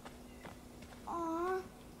 Aw,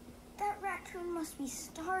 that raccoon must be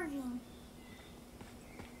starving.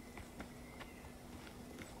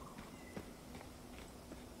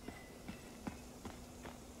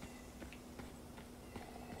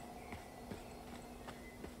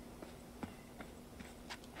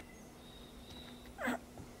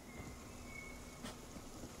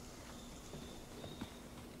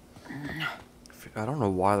 I don't know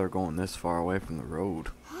why they're going this far away from the road.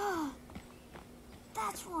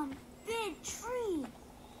 That's one big tree.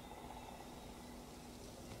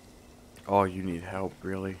 Oh, you need help,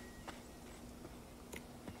 really?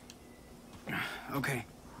 Okay,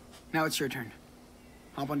 now it's your turn.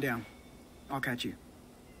 Hop on down. I'll catch you.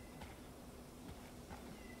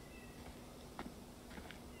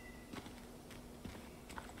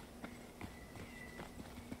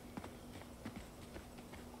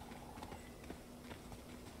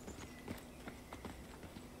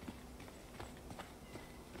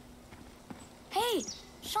 Hey,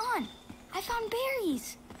 Sean, I found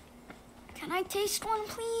berries. Can I taste one,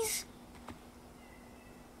 please?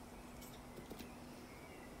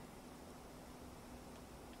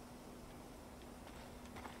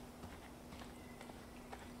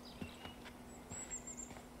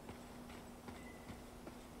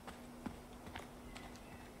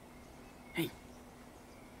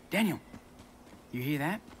 Daniel, you hear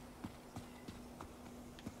that?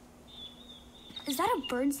 Is that a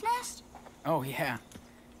bird's nest? Oh, yeah.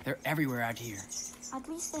 They're everywhere out here. At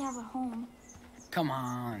least they have a home. Come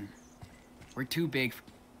on. We're too big.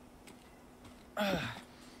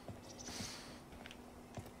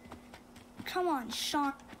 Come on,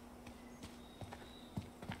 Sean.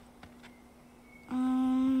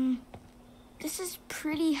 This is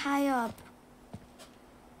pretty high up.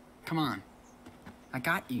 Come on. I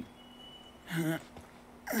got you.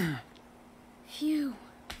 Phew,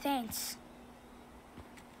 thanks.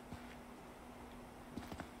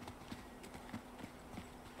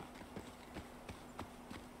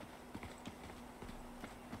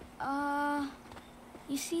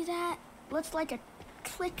 You see that? Looks like a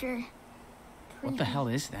clicker. What the hell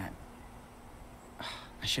is that?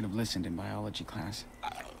 I should have listened in biology class.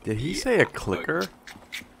 Did he say a clicker?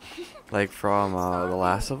 Like from The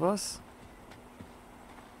Last of Us?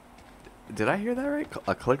 Did I hear that right?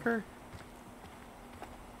 A clicker?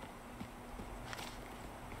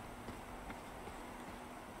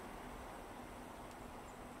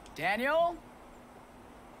 Daniel?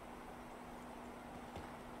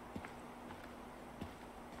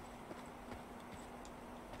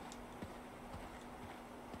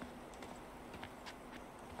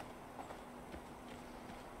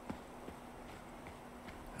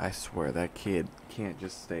 I swear that kid can't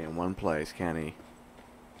just stay in one place, can he?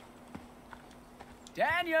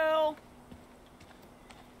 Daniel!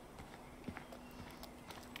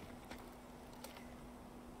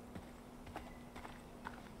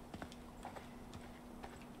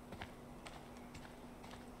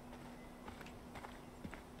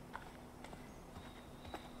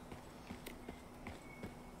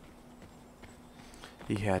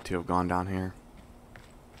 He had to have gone down here.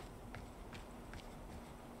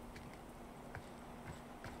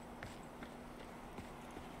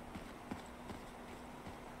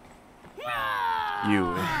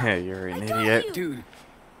 You're an idiot. Dude,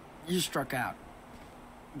 you struck out.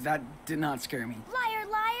 That did not scare me. Liar,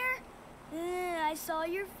 liar! I saw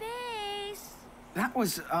your face. That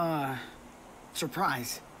was,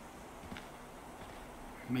 surprise.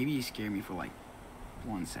 Maybe you scared me for like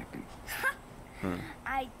 1 second.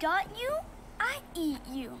 I got you, I eat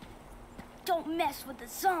you. Don't mess with the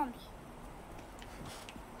zombie.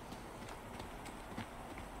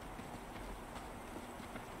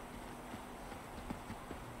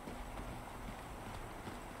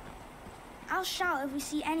 I'll shout if we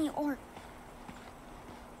see any orc.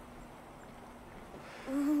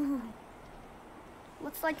 Ooh.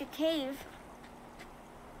 Looks like a cave.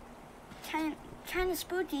 Kinda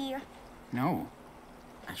spooky. No.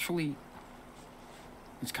 Actually,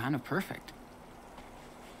 it's kind of perfect.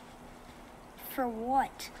 For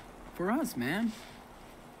what? For us, man.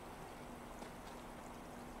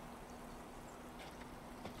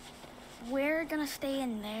 We're gonna stay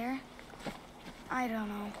in there? I don't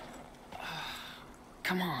know.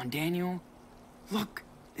 Come on, Daniel. Look,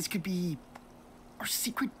 this could be our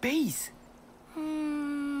secret base.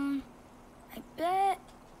 I bet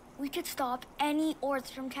we could stop any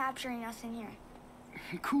orcs from capturing us in here.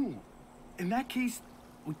 Cool. In that case,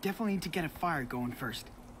 we definitely need to get a fire going first,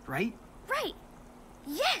 right? Right!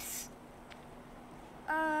 Yes!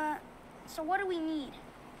 So what do we need?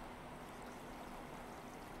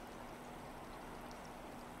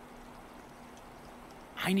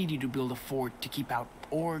 I need you to build a fort to keep out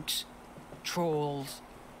orcs, trolls,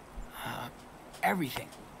 everything.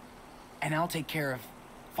 And I'll take care of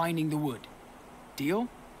finding the wood. Deal?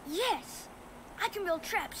 Yes! I can build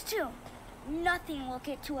traps too. Nothing will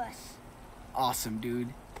get to us. Awesome,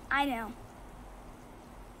 dude. I know.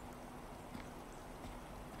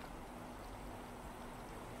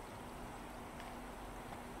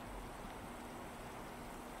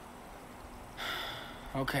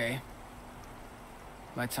 Okay.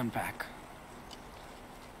 Let's unpack.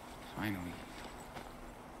 Finally.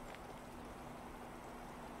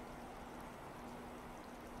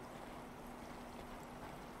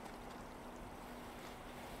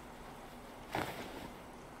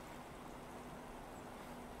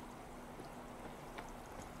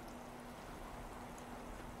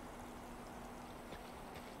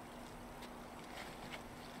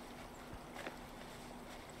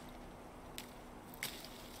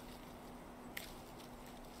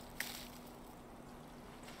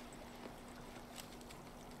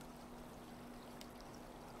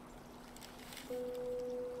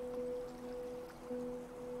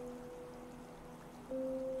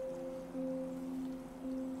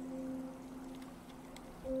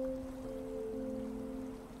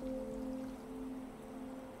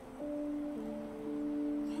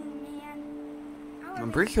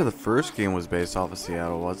 I'm pretty sure the first game was based off of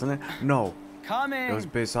Seattle, wasn't it? No, Coming. it was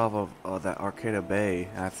based off of that Arcata Bay.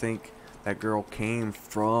 And I think that girl came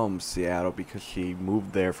from Seattle because she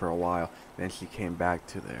moved there for a while. Then she came back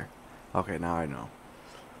to there. Okay, now I know.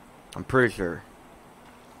 I'm pretty sure.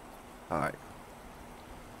 Alright.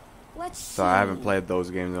 Let's So I haven't played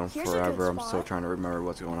those games in Here's a good forever. I'm still spot. trying to remember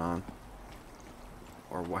what's going on.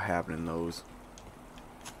 Or what happened in those.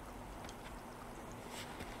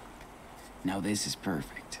 Now this is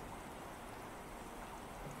perfect.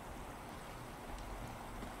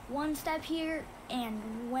 One step here and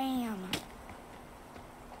wham.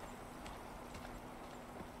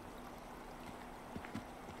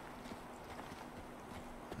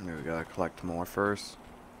 Maybe we gotta collect more first.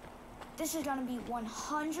 This is gonna be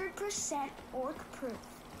 100% orc proof.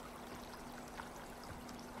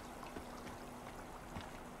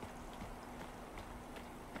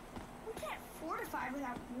 We can't fortify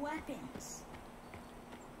without weapons.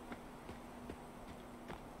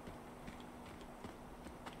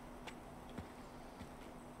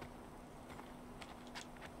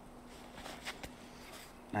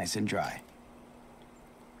 Nice and dry.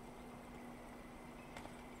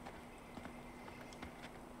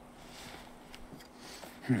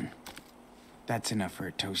 That's enough for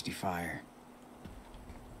a toasty fire.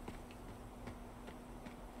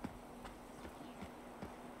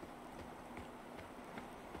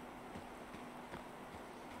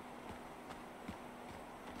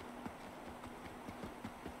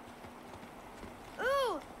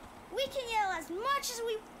 Ooh, we can yell as much as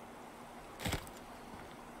we...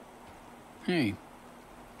 Hey,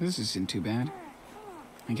 this isn't too bad.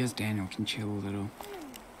 I guess Daniel can chill a little.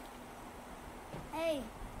 Hey,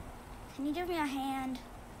 can you give me a hand?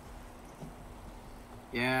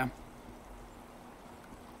 Yeah.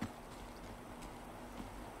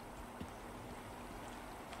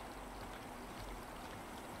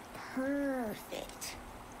 Perfect.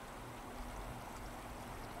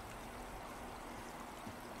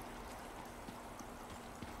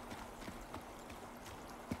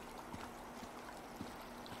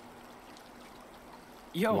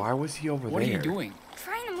 Yo, Why was he over what there? are you doing?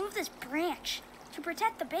 Trying to move this branch to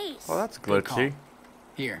protect the base. Oh, that's Good call. glitchy.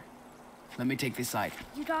 Here, let me take this side.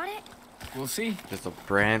 You got it? We'll see. Just a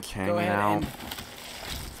branch Go hanging ahead out. and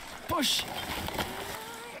push.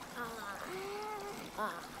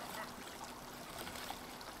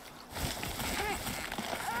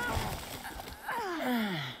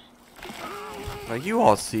 Like, you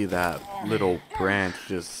all see that little branch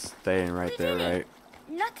just staying right there, right?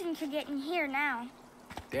 Nothing can get in here now.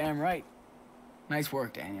 Damn right. Nice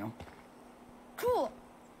work, Daniel. Cool.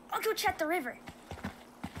 I'll go check the river.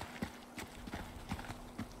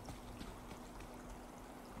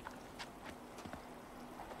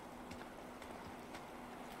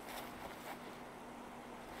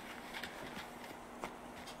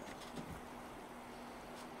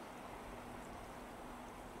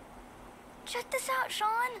 Check this out,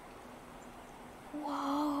 Sean.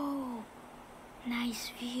 Whoa.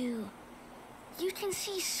 Nice view. You can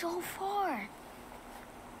see so far.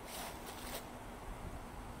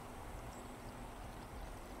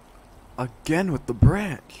 Again with the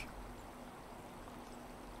branch.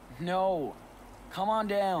 No. Come on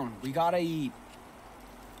down. We gotta eat.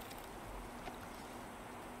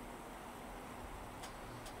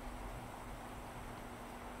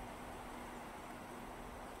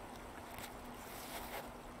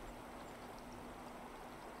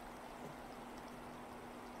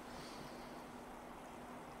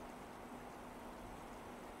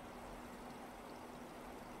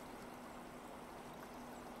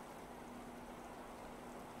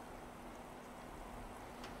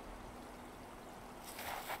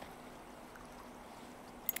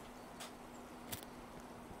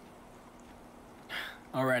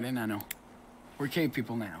 All right, and I know. We're cave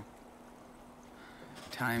people now.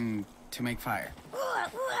 Time to make fire.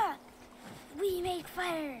 We make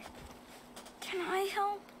fire. Can I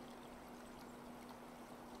help?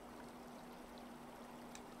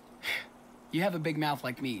 You have a big mouth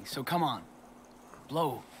like me, so come on.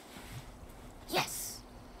 Blow. Yes.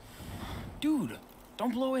 Dude,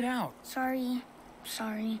 don't blow it out. Sorry.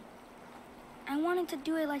 I wanted to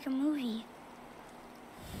do it like a movie.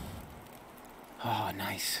 Oh,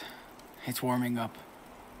 nice. It's warming up.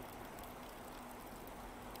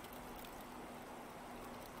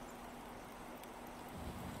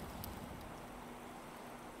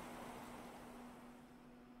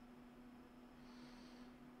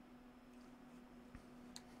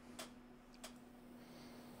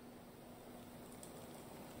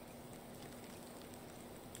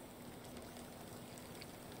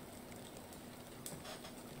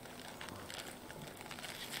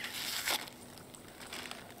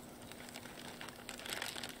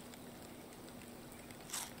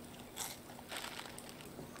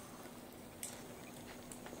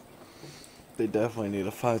 They definitely need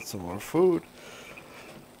to find some more food.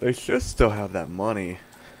 They should still have that money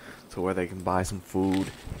to where they can buy some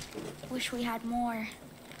food. Wish we had more.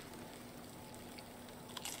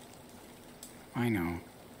 I know.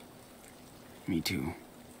 Me too.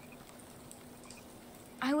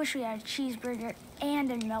 I wish we had a cheeseburger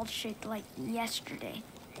and a milkshake like yesterday.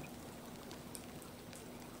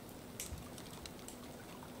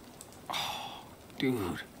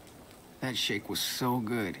 Dude, that shake was so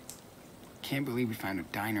good. Can't believe we found a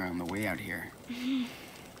diner on the way out here.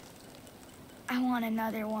 I want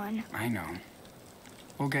another one. I know.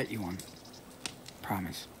 We'll get you one.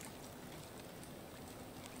 Promise.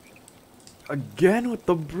 Again with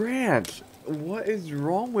the branch. What is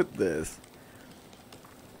wrong with this?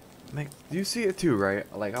 Like, do you see it too, right?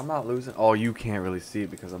 Like, I'm not losing. Oh, you can't really see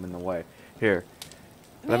it because I'm in the way. Here,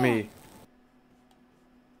 let me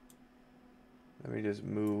just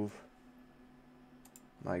move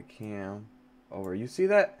my cam over. You see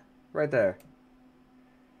that? Right there.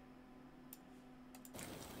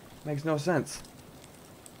 Makes no sense.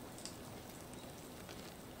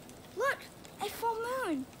 Look, a full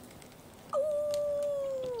moon.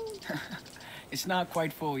 Ooh. It's not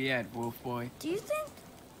quite full yet, Wolf Boy. Do you think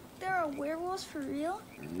there are werewolves for real?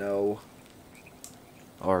 No.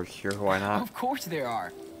 Or sure, why not? Of course there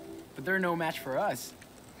are. But they're no match for us.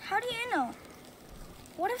 How do you know?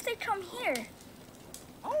 What if they come here?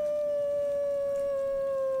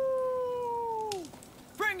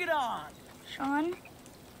 Bring it on! Sean?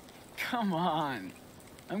 Come on.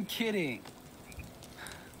 I'm kidding.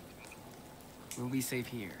 We'll be safe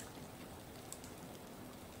here.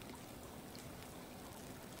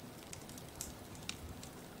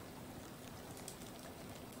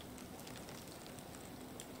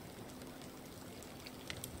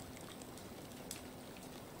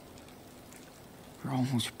 We're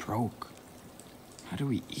almost broke. How do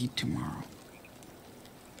we eat tomorrow?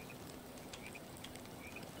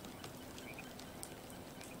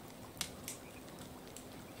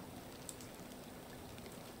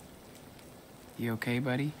 You okay,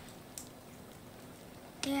 buddy?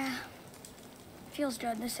 Yeah. Feels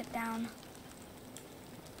good to sit down.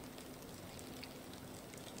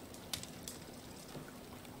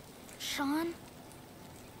 Sean?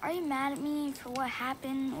 Are you mad at me for what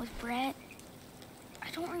happened with Brett? I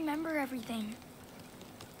don't remember everything.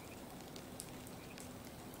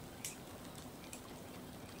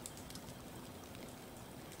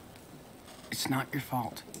 It's not your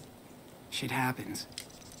fault. Shit happens.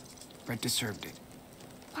 Brett deserved it.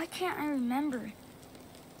 Why can't I remember?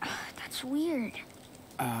 That's weird.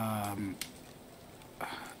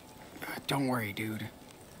 Don't worry, dude.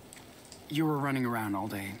 You were running around all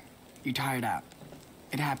day. You tired out.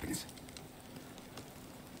 It happens.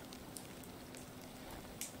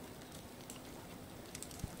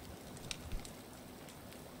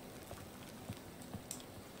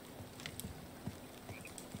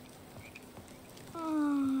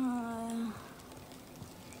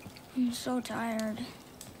 I'm so tired.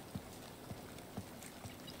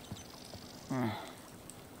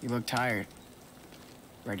 You look tired.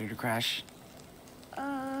 Ready to crash?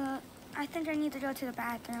 I think I need to go to the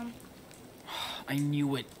bathroom. I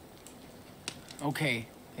knew it. Okay,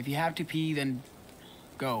 if you have to pee, then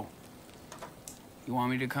go. You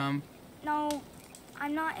want me to come? No,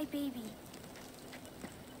 I'm not a baby.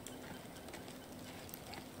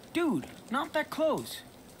 Dude, not that close.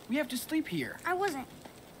 We have to sleep here. I wasn't.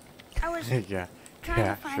 I was Yeah. trying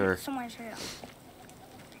Yeah, to find sure. somewhere to go.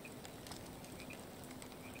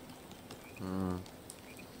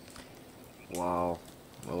 Wow.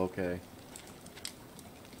 Well, okay.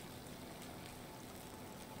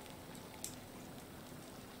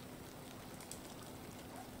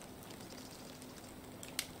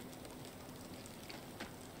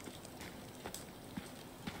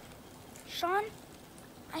 Sean,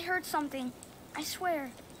 I heard something. I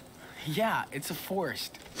swear. Yeah, it's a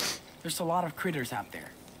forest. There's a lot of critters out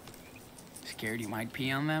there. Scared you might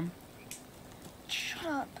pee on them? Shut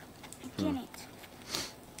up. I didn't.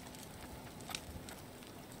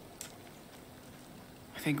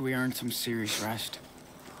 I think we earned some serious rest.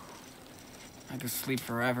 I could sleep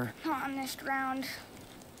forever. Not on this ground.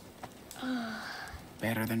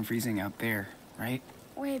 Better than freezing out there, right?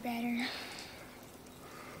 Way better.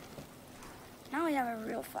 Now we have a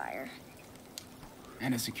real fire.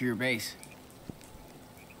 And a secure base.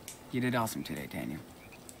 You did awesome today, Daniel.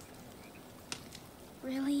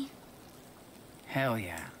 Really? Hell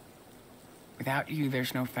yeah. Without you,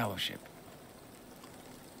 there's no fellowship.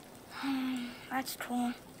 That's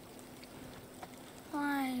cool.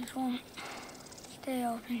 Eyes won't stay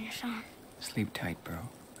open, Sean. Sleep tight, bro.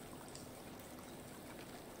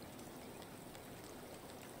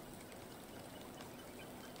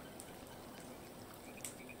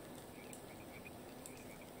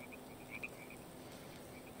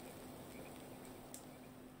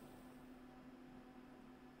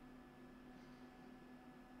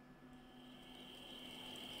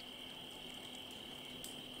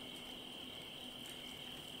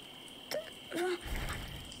 Dad?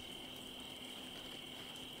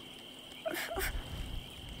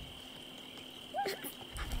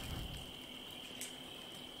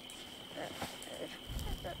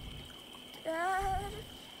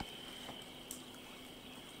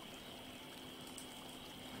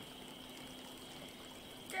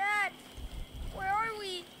 Dad, where are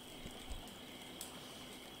we?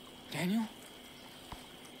 Daniel?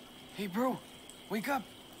 Hey, bro, wake up.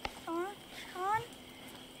 Sean?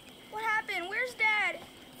 What happened? Where's Dad?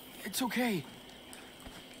 It's okay.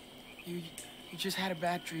 You just had a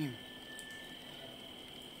bad dream.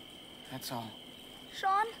 That's all.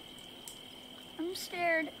 Sean? I'm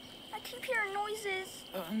scared. I keep hearing noises.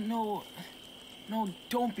 No,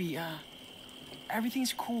 don't be.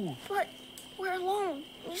 Everything's cool. But we're alone.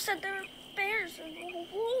 You said there were bears and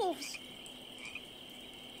wolves.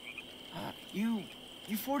 You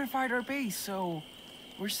fortified our base, so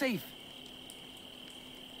we're safe.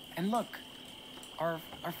 And look, our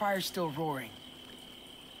fire's still roaring.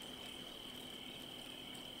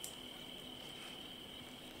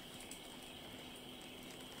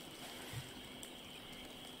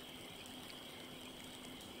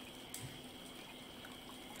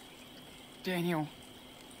 Daniel,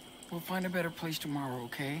 we'll find a better place tomorrow,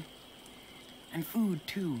 okay? And food,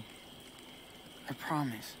 too. I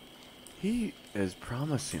promise. He is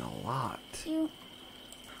promising a lot. You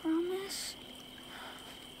promise?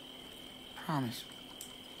 Promise.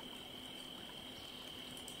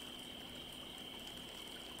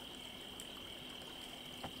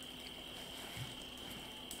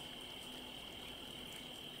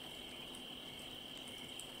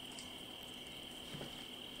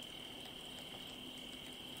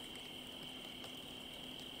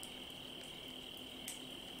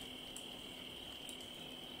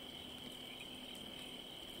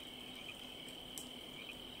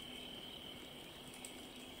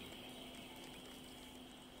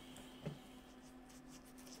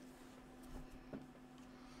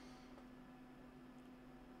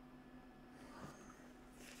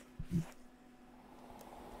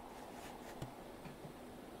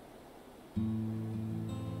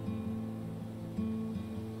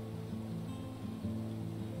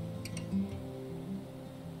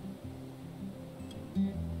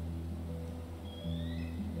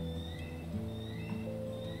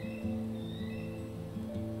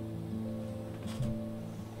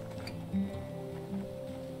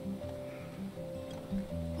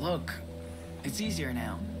 Look, it's easier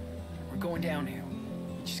now. We're going downhill.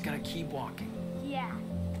 You just gotta keep walking. Yeah.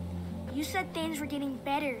 You said things were getting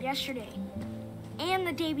better yesterday. And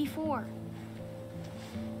the day before.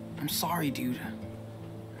 I'm sorry, dude.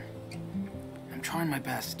 I'm trying my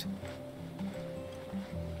best.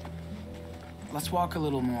 Let's walk a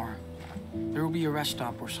little more. There will be a rest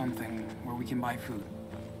stop or something where we can buy food.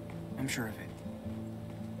 I'm sure of it.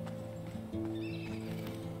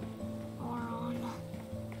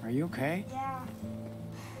 Are you okay? Yeah.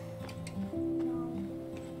 No.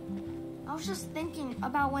 I was just thinking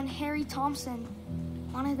about when Harry Thompson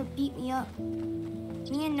wanted to beat me up.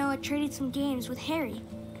 Me and Noah traded some games with Harry,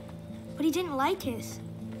 but he didn't like his,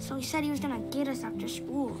 so he said he was gonna get us after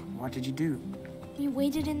school. What did you do? We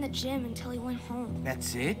waited in the gym until he went home.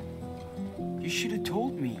 That's it? You should have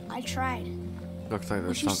told me. I tried. Looks like But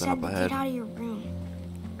there's you something said up to ahead. get out of your room.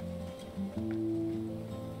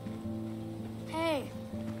 Hey,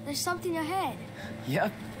 there's something ahead.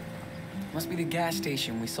 Yep. Must be the gas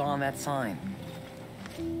station we saw on that sign.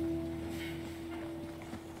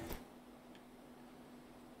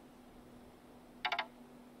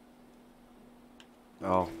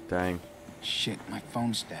 Oh, dang. Shit, my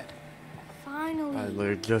phone's dead. Finally. I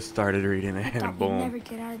literally just started reading it and Thought we'd boom. never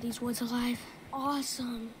get out of these woods alive.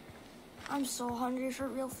 Awesome. I'm so hungry for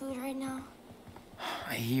real food right now.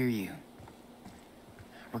 I hear you.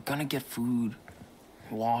 We're gonna get food,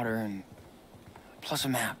 water, and plus a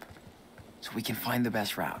map, so we can find the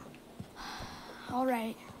best route. All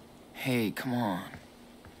right. Hey, come on.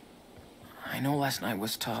 I know last night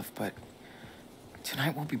was tough, but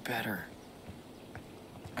tonight will be better.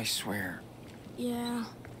 I swear. Yeah.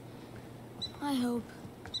 I hope.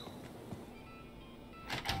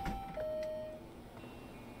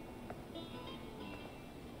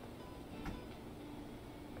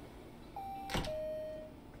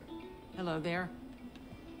 Hello there.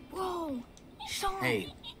 Whoa! Sean!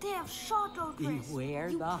 Hey. They have shotgun Chris. Beware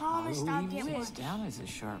You the promised I'd Halloween get whiz. one. Down is a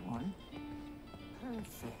short one.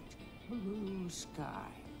 Perfect. Blue sky.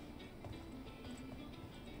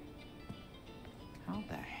 How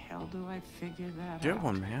the hell do I figure that Get out?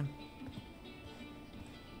 one, man.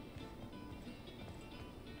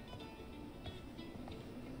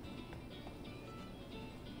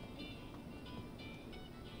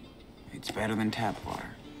 It's better than tap water.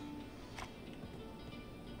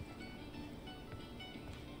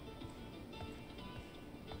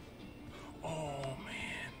 Oh,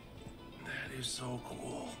 man. That is so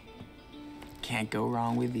cool. Can't go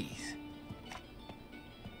wrong with these.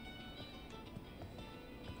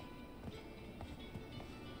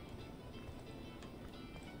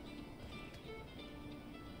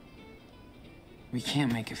 We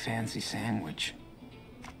can't make a fancy sandwich,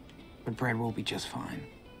 but bread will be just fine.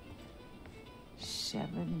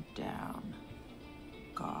 7 down.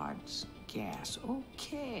 God's gas.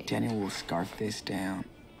 Okay. Daniel will scarf this down.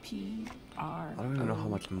 P-R. I don't even know how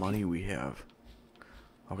much money we have.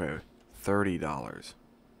 Okay, $30.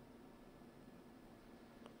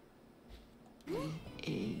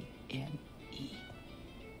 A-N-E.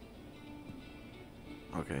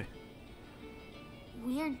 Okay.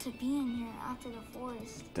 Weird to be in here after the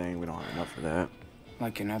forest. Dang, we don't have enough for that.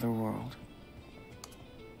 Like another world.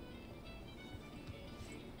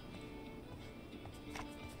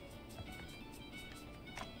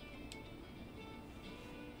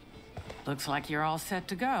 Looks like you're all set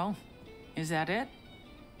to go. Is that it?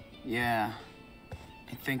 Yeah,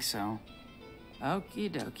 I think so. Okie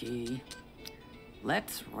dokie.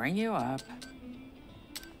 Let's ring you up.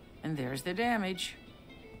 And there's the damage.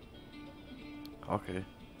 Okay.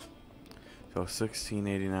 So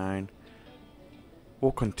 $16.89.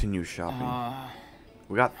 We'll continue shopping.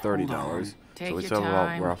 We got $30. Take So we your still have about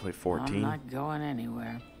time. roughly 14. I'm not going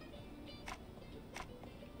anywhere.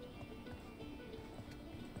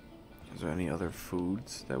 Is there any other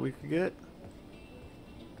foods that we could get?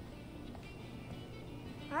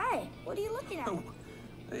 Hi, what are you looking at? Oh,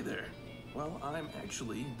 hey there. Well, I'm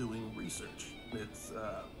actually doing research. It's,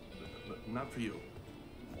 not for you.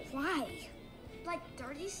 Why? Like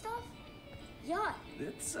dirty stuff? Yuck.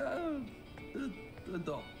 It's,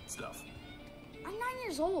 adult stuff. I'm 9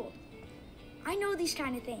 years old. I know these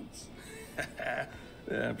kind of things. Yeah,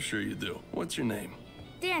 I'm sure you do. What's your name?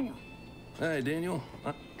 Daniel. Hi, Daniel.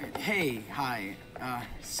 Hey, hi.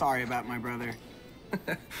 Sorry about my brother.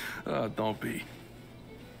 Don't be.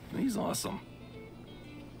 He's awesome.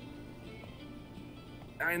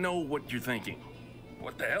 I know what you're thinking.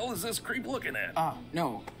 What the hell is this creep looking at?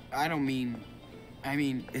 No, I don't mean... I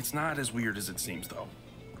mean... It's not as weird as it seems, though.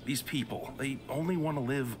 These people, they only want to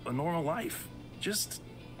live a normal life. Just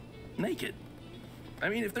naked. I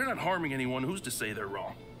mean, if they're not harming anyone, who's to say they're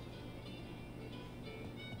wrong?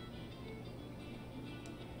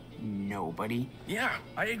 Nobody. Yeah,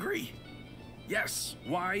 I agree. Yes,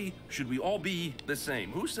 why should we all be the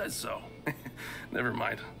same? Who says so? Never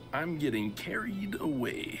mind. I'm getting carried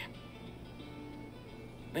away.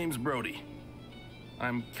 Name's Brody.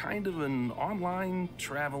 I'm kind of an online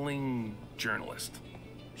traveling journalist.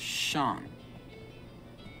 Sean.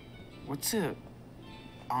 What's a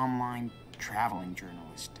online traveling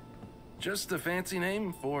journalist? Just a fancy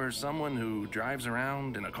name for someone who drives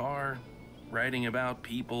around in a car, writing about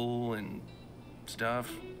people and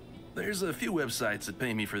stuff. There's a few websites that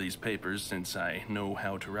pay me for these papers since I know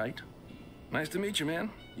how to write. Nice to meet you, man.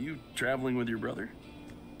 You traveling with your brother?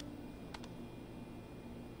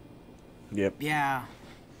 Yep. Yeah,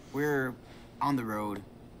 we're on the road,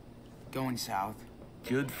 going south.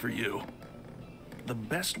 Good for you. The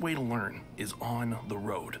best way to learn is on the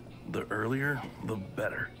road. The earlier, the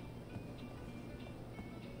better.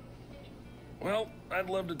 Well, I'd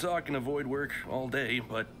love to talk and avoid work all day,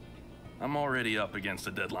 but I'm already up against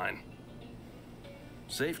a deadline.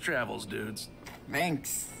 Safe travels, dudes.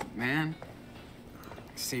 Thanks, man.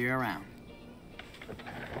 See you around.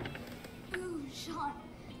 Ooh, Sean,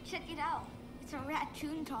 check it out. It's a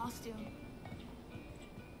raccoon costume.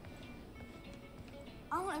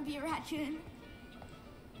 I want to be a raccoon.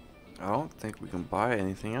 I don't think we can buy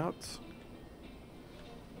anything else.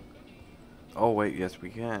 Oh wait, yes we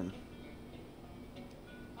can.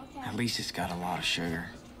 Okay. At least it's got a lot of sugar.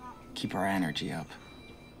 Keep our energy up.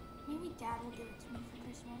 Maybe Dad will give it to me for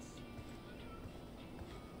Christmas.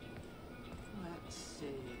 Let's see.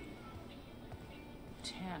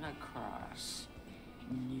 10 across.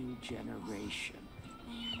 New generation.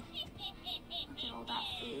 Man, look at all that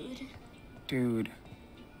food. Dude.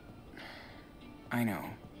 I know.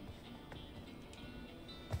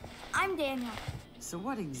 I'm Daniel. So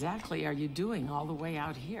what exactly are you doing all the way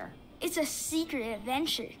out here? It's a secret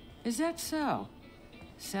adventure. Is that so?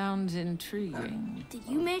 Sounds intriguing. Did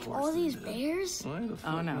you make all these bears?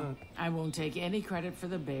 Oh no, I won't take any credit for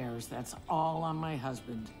the bears. That's all on my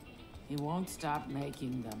husband. He won't stop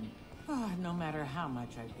making them. Oh, no matter how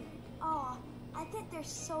much I beg. Aw, I think they're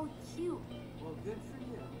so cute. Well, good for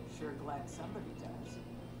you. Sure glad somebody does.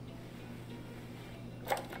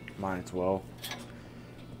 Mine as well.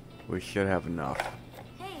 We should have enough.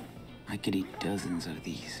 Hey, I could eat dozens of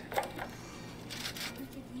these. we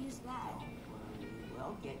could use that.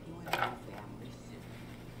 We'll get you a new family soon.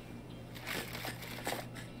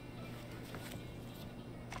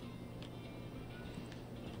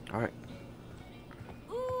 Alright.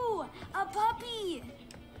 Ooh, a puppy!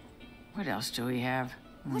 What else do we have?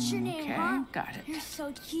 What's your name, Okay, huh? got it. You're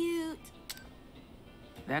so cute.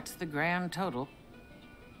 That's the grand total.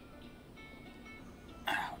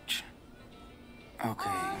 Ouch. Okay,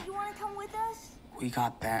 You wanna come with us? we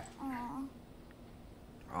got that. Aw.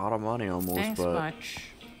 A lot of money almost, Thanks but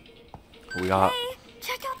much. we got Hey,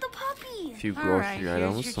 check out the puppy! a few All grocery right, here's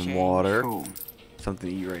items, your some change. water, Cool. something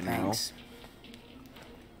to eat right now. Thanks.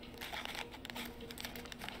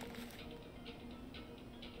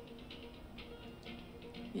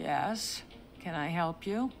 Yes, can I help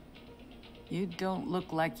you? You don't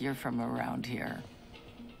look like you're from around here.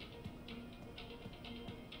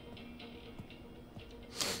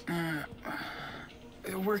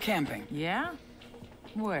 We're camping. Yeah?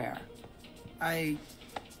 Where? I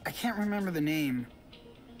can't remember the name.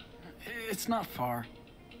 It's not far.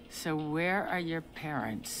 So where are your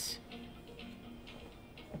parents?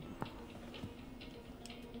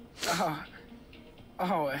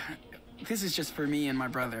 Oh, this is just for me and my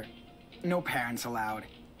brother. No parents allowed.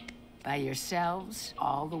 By yourselves,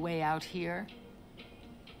 all the way out here?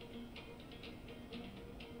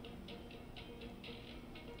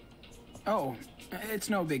 Oh, it's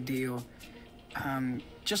no big deal.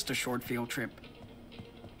 Just a short field trip.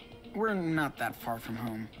 We're not that far from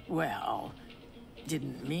home. Well,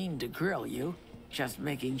 didn't mean to grill you. Just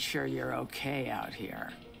making sure you're okay out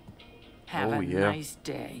here. Have Oh, a yeah. nice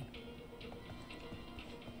day.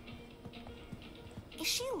 Is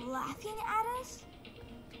she laughing at us?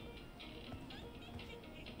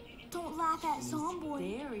 Don't laugh at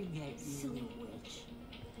Zomboy, Staring at silly witch.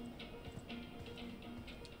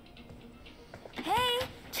 Hey,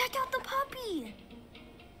 check out the puppy!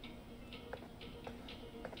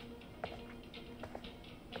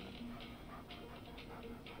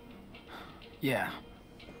 Yeah,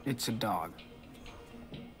 it's a dog.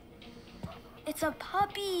 It's a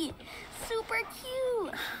puppy! Super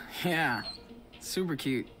cute! Yeah, super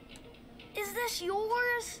cute. Is this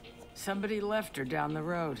yours? Somebody left her down the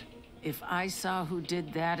road. If I saw who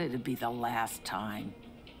did that, it'd be the last time.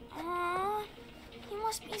 Aww, he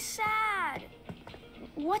must be sad.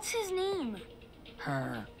 What's his name?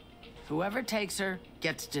 Her. Whoever takes her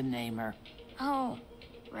gets to name her. Oh,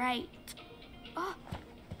 right. Oh,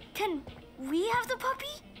 can we have the puppy?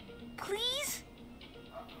 Please?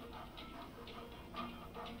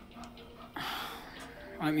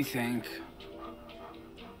 Let me think.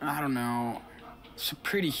 I don't know. It's a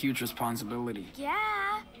pretty huge responsibility.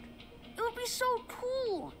 Yeah. It would be so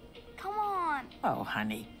cool. Come on. Oh,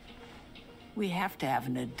 honey. We have to have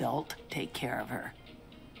an adult take care of her.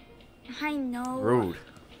 I know. Rude.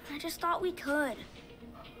 I just thought we could.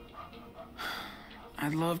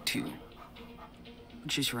 I'd love to.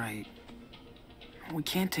 But she's right. We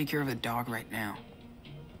can't take care of the dog right now.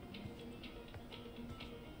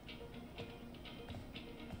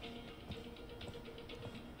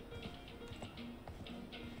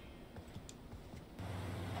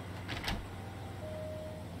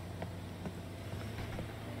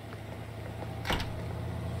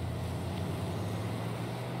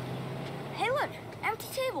 Hey, look, empty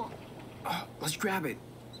table. Oh, let's grab it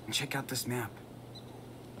and check out this map.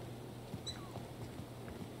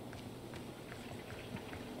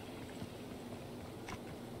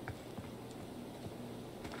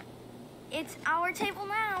 It's our table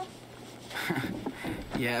now.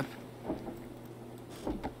 Yep.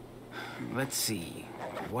 Let's see.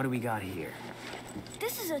 What do we got here?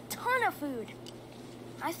 This is a ton of food.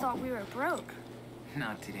 I thought we were broke.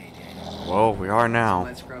 Not today, Dad. Well, we are now.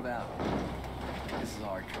 Let's grub out. This is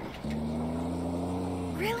our treat.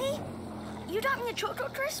 Really? You got me a Choco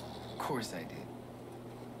Crisp? Of course I did.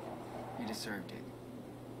 You deserved it.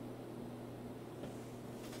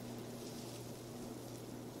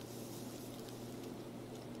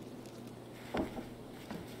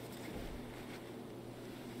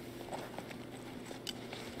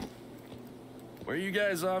 Where you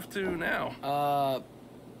guys off to now?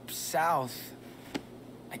 South.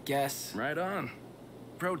 I guess. Right on.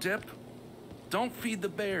 Pro tip, don't feed the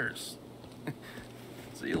bears.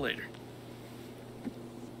 See you later.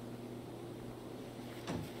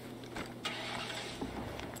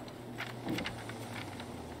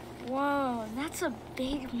 Whoa, that's a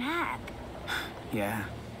big map. Yeah,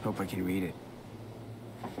 hope I can read it.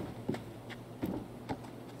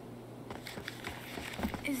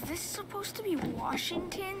 Is this supposed to be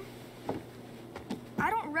Washington? I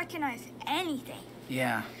don't recognize anything.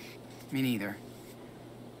 Yeah, me neither.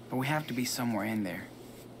 But we have to be somewhere in there.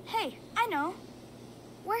 Hey, I know.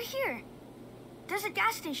 We're here. There's a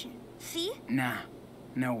gas station. See? Nah,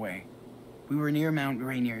 no way. We were near Mount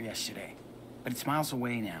Rainier yesterday, but it's miles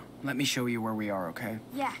away now. Let me show you where we are, okay?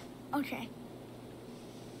 Yeah, okay.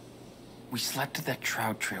 We slept at that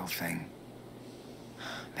trout trail thing.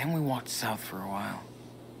 Then we walked south for a while.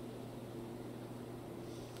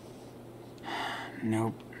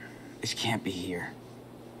 Nope, this can't be here.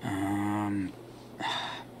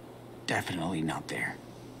 Definitely not there.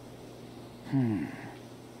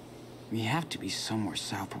 We have to be somewhere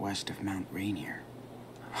southwest of Mount Rainier.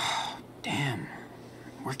 Damn,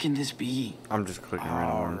 where can this be? I'm just clicking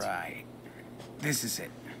random All ones. right, this is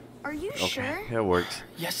it. Are you Okay, sure? it works.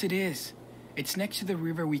 Yes, it is. It's next to the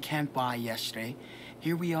river we camped by yesterday.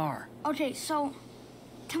 Here we are. Okay, so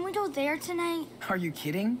can we go there tonight? Are you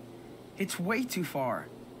kidding? It's way too far.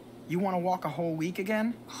 You want to walk a whole week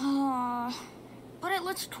again? But it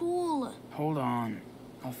looks cool. Hold on.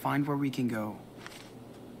 I'll find where we can go.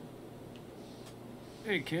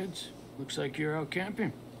 Hey, kids. Looks like you're out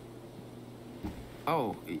camping.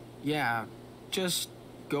 Oh, yeah. Just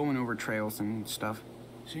going over trails and stuff.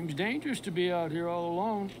 Seems dangerous to be out here all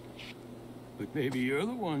alone. But maybe you're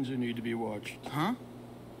the ones who need to be watched. Huh?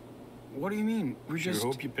 What do you mean? We're Sure just...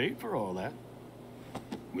 hope you paid for all that.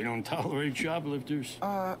 We don't tolerate shoplifters.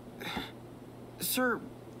 Sir,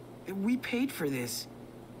 we paid for this.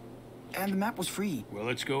 And the map was free. Well,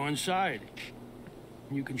 let's go inside.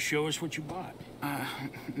 You can show us what you bought.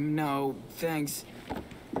 No, thanks.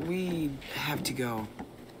 We have to go.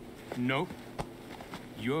 Nope.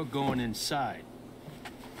 You're going inside.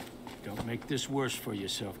 Don't make this worse for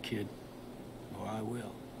yourself, kid. Or I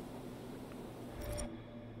will.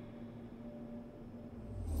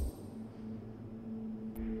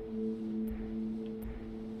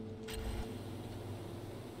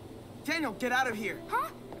 Daniel, get out of here. Huh?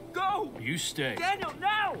 Go! You stay. Daniel,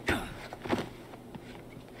 now!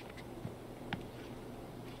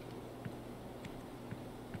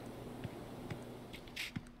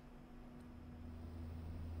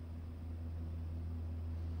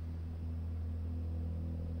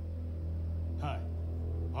 Hi.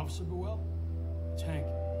 Officer Burwell? It's Hank.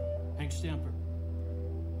 Hank Stamper.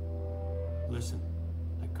 Listen,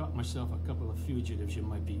 I caught myself a couple of fugitives you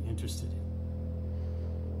might be interested in.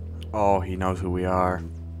 Oh, he knows who we are.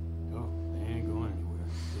 Oh, they ain't going anywhere.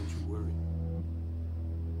 Don't you worry.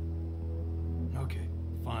 Okay,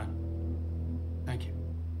 fine. Thank you.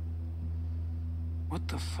 What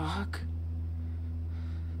the fuck?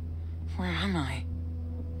 Where am I?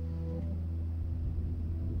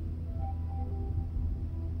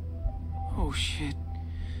 Oh, shit.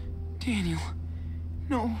 Daniel.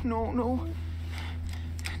 No, no, no.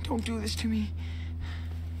 Don't do this to me.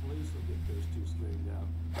 Police will get those two straightened out.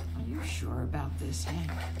 Are you sure about this,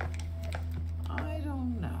 Hank? I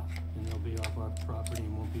don't know. And they'll be off our property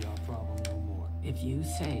and won't be our problem no more. If you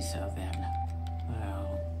say so, then,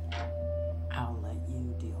 well, I'll let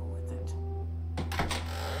you deal with it.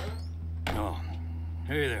 Oh,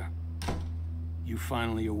 hey there. You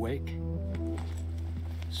finally awake?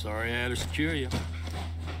 Sorry I had to secure you.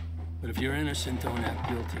 But if you're innocent, don't act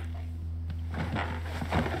guilty.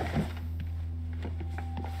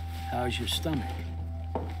 How's your stomach?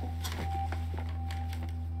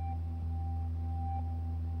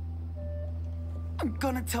 I'm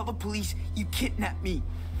gonna tell the police you kidnapped me.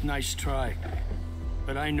 Nice try.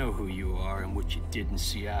 But I know who you are and what you did in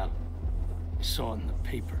Seattle. I saw it in the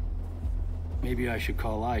paper. Maybe I should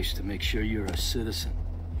call ICE to make sure you're a citizen.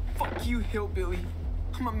 Fuck you, hillbilly.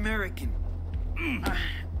 I'm American.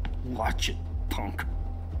 Watch it, punk.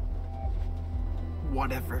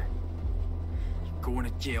 Whatever. You're going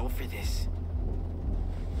to jail for this.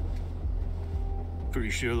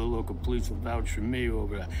 Pretty sure the local police will vouch for me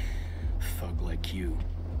over a thug like you.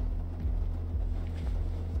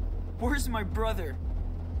 Where's my brother?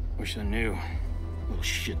 Wish I knew. Little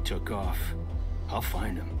shit took off. I'll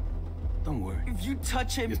find him. Don't worry. If you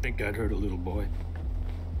touch him... You think I'd hurt a little boy?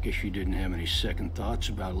 Guess you didn't have any second thoughts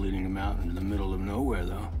about leading him out into the middle of nowhere,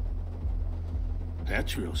 though.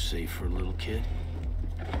 That's real safe for a little kid.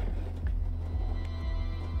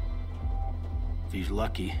 If he's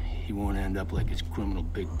lucky, he won't end up like his criminal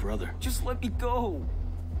big brother. Just let me go.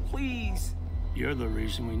 Please. You're the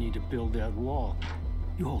reason we need to build that wall.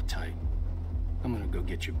 You hold tight. I'm gonna go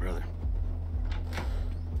get your brother.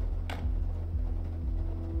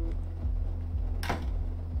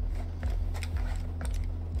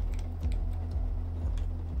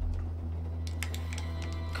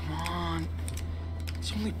 Come on.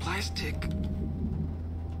 It's only plastic.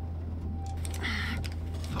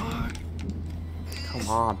 this.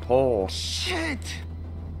 Come on, pull. Shit!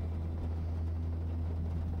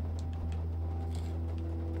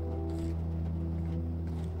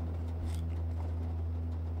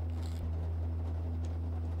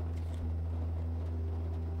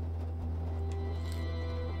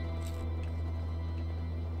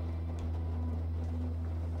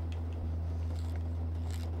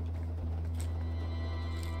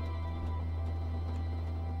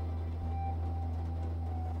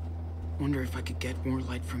 Wonder if I could get more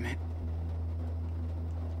light from it.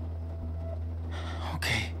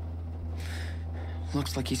 Okay.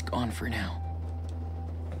 Looks like he's gone for now.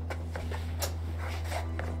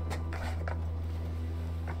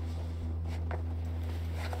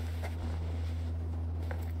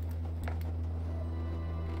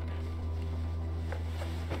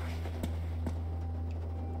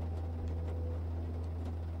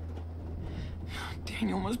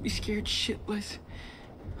 Daniel must be scared shitless.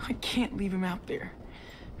 I can't leave him out there.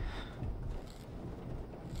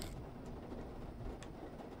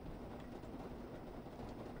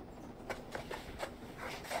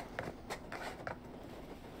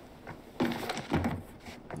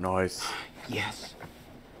 Nice. Yes.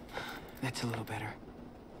 That's a little better.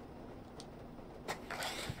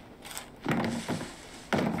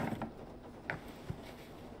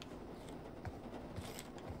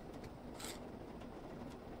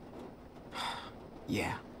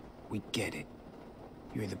 Yeah, we get it.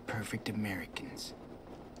 You're the perfect Americans.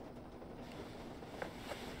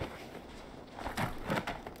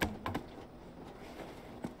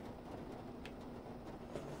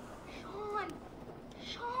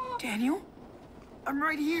 Sean! Daniel? I'm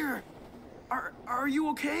right here. Are you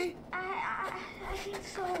okay? I think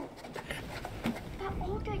so. That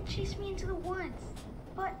old guy chased me into the woods,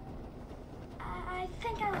 but I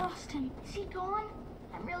think I lost him. Is he gone?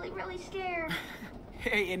 I'm really scared.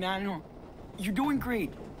 Hey, Enano. You're doing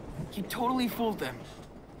great. You totally fooled them.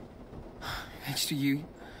 Thanks to you,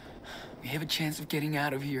 we have a chance of getting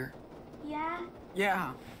out of here. Yeah?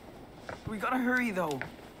 Yeah. We gotta hurry, though.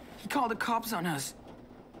 He called the cops on us.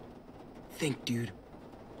 Think, dude.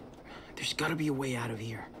 There's gotta be a way out of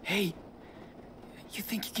here. Hey, you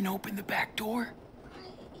think you can open the back door?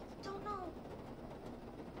 I don't know.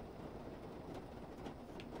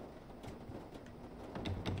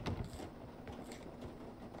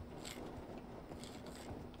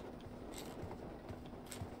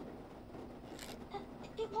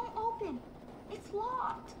 It won't open. It's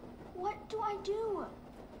locked. What do I do?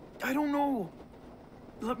 I don't know.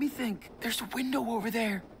 Let me think. There's a window over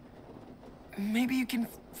there. Maybe you can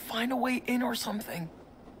find a way in or something.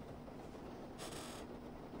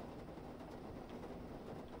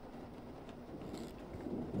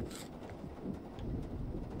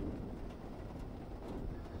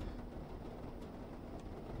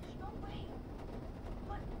 No way.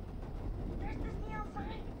 But there's this neon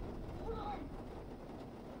sign. Hold on.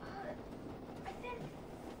 I think.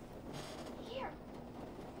 Here.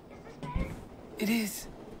 Is this better? It is.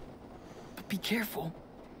 But be careful.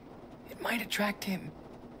 It might attract him.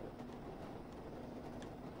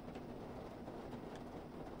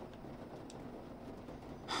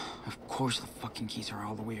 Of course the fucking keys are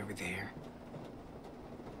all the way over there.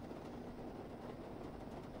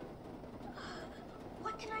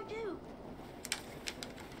 What can I do?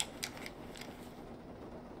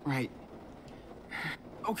 Right.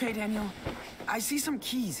 Okay, Daniel. I see some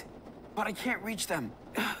keys, but I can't reach them.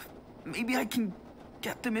 Maybe I can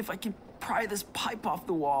get them if I can pry this pipe off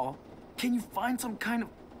the wall. Can you find some kind of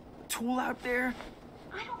tool out there?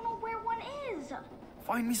 I don't know where one is.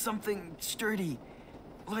 Find me something sturdy,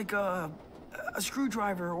 like a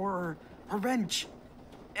screwdriver or a wrench.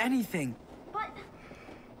 Anything. But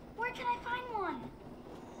where can I find one?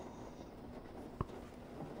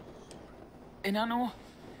 Enano,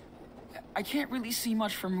 I can't really see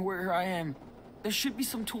much from where I am. There should be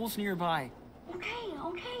some tools nearby.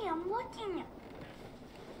 Okay, I'm looking.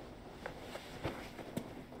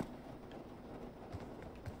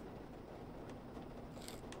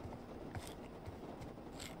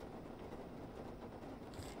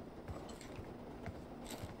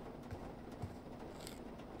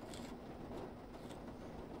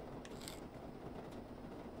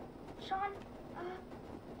 Sean,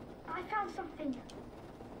 I found something.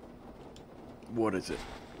 What is it?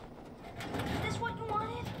 Is this what you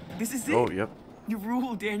wanted? This is it. Oh, yep. You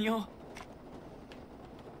rule, Daniel.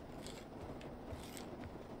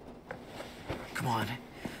 Come on.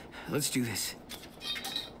 Let's do this.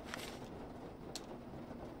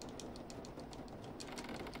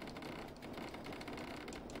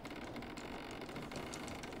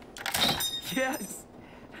 Yes!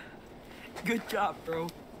 Good job, bro.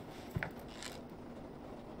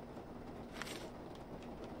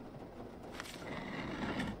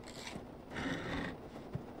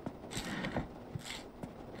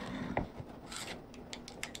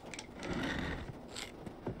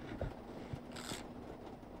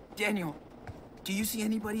 Daniel, do you see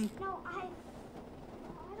anybody? No, I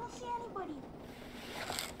don't see anybody.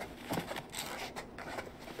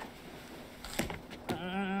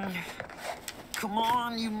 Come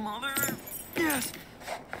on, you mother. Yes.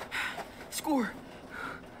 Score.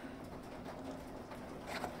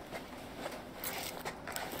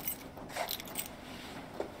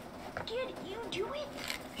 Kid, you do it?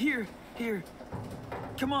 Here.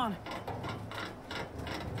 Come on.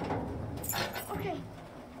 Okay,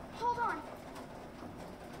 hold on.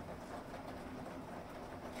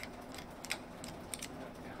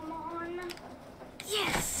 Come on.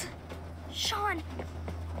 Yes! Sean!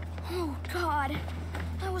 Oh, God.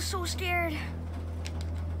 I was so scared.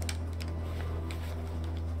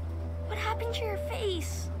 What happened to your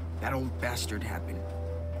face? That old bastard happened.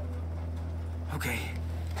 Okay.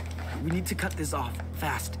 We need to cut this off,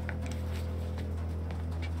 fast.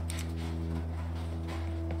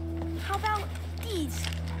 How about these?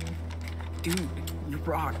 Dude, you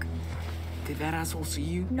rock. Did that asshole see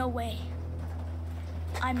you? No way.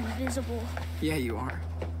 I'm invisible. Yeah, you are.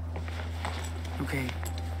 Okay.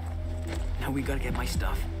 Now we gotta get my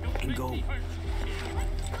stuff and go.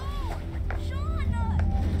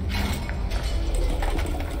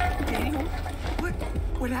 Daniel?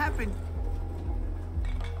 What happened?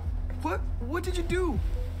 What did you do?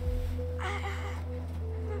 I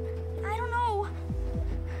don't know.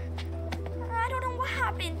 I don't know what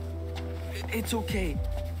happened. It's okay.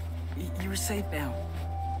 You're safe now.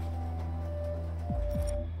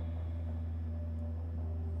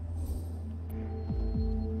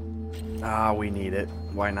 Ah, we need it.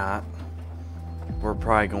 Why not? We're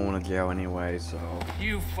probably going to jail anyway, so...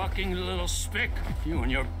 You fucking little spick! You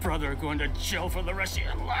and your brother are going to jail for the rest of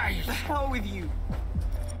your lives! The hell with you!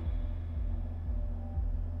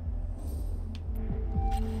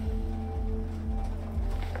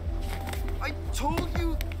 I told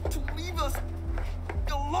you to leave us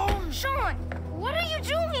alone! Sean, what are you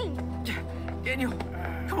doing? Daniel,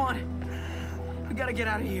 come on. We gotta get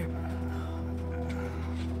out of here.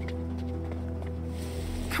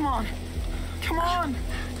 Come on. Come on!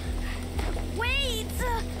 Wait!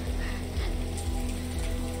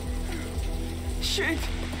 Shit!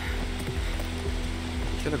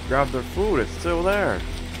 Should have grabbed their food. It's still there.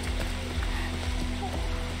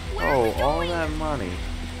 Oh, all that money.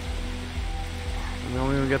 We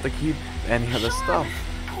don't even get to keep any of the stuff.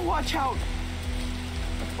 Watch out!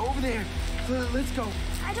 Over there. Let's go.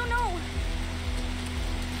 I don't know.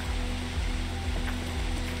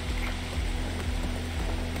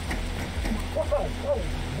 Whoa,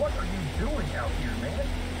 what are you doing out here, man?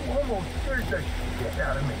 You almost scared the shit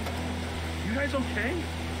out of me. You guys okay?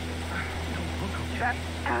 You don't look okay. That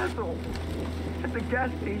asshole at the gas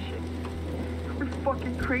station. We're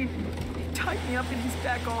fucking crazy. He tied me up in his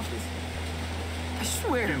back office. I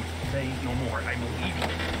swear. Dude, they ain't no more. I'm leaving,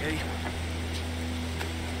 okay?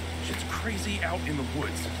 Shit's crazy out in the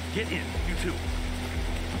woods. Get in, you two.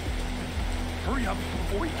 Hurry up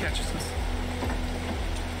before he catches us.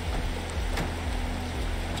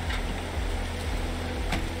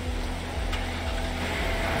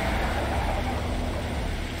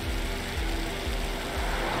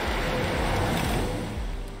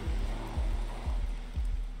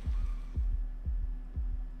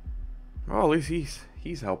 Well, at least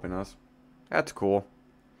he's helping us. That's cool.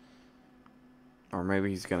 Or maybe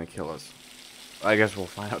he's gonna kill us. I guess we'll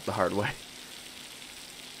find out the hard way.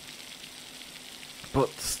 But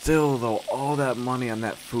still, though, all that money on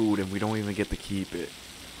that food and we don't even get to keep it.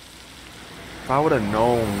 If I would have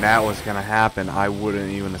known that was gonna happen, I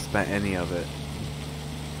wouldn't even have spent any of it.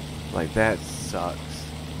 Like, that sucks.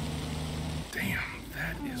 Damn,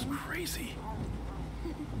 that is crazy.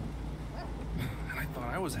 And I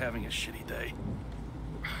thought I was having a shitty day.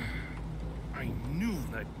 I knew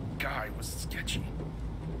that guy was sketchy.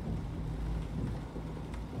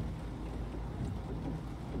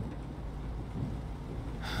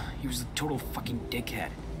 He was a total fucking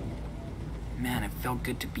dickhead. Man, it felt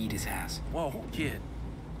good to beat his ass. Whoa, kid.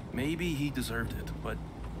 Maybe he deserved it, but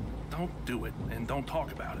don't do it and don't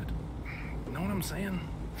talk about it. You know what I'm saying?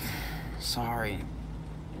 Sorry.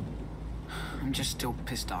 I'm just still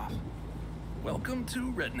pissed off. Welcome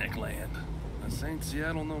to Redneck Land. This ain't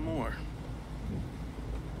Seattle no more.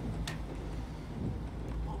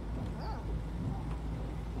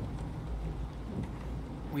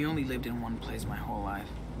 We only lived in one place my whole life.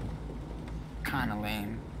 Kinda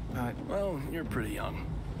lame, but... Well, you're pretty young.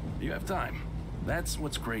 You have time. That's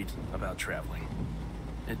what's great about traveling.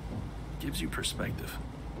 It gives you perspective.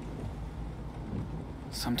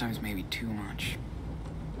 Sometimes maybe too much.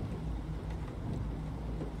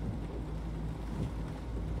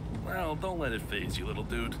 Well, don't let it faze you, little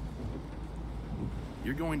dude.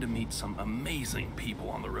 You're going to meet some amazing people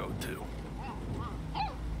on the road, too.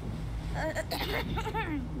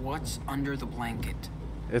 What's under the blanket?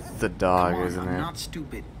 It's the dog, Come on, isn't I'm it? not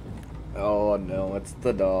stupid. Oh no, it's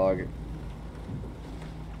the dog.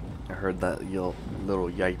 I heard that little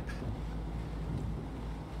yipe.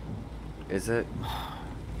 Is it?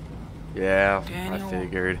 Yeah, Daniel. I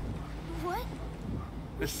figured. What?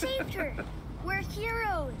 We saved her. We're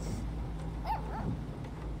heroes.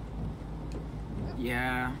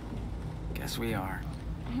 Yeah, guess we are.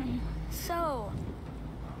 So,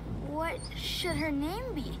 what should her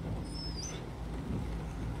name be?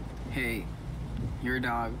 Hey, your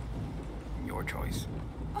dog, your choice.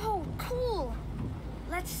 Oh, cool.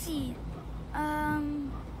 Let's see. How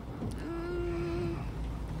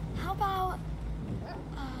about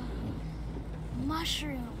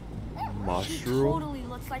mushroom? She Mushroom? totally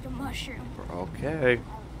looks like a mushroom. Okay.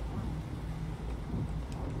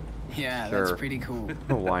 Yeah, Sure. that's pretty cool.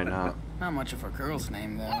 Why not? Not much of a girl's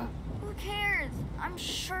name, though. Who cares? I'm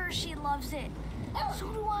sure she loves it. So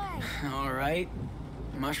do I. All right,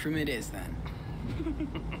 mushroom it is then.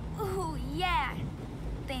 Ooh, yeah.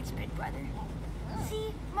 Thanks, big brother.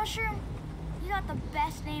 See, mushroom, you got the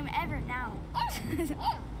best name ever now.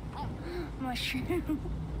 Mushroom.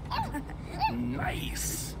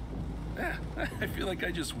 Nice. I feel like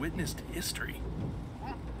I just witnessed history.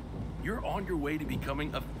 You're on your way to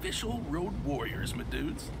becoming official road warriors, my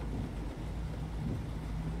dudes.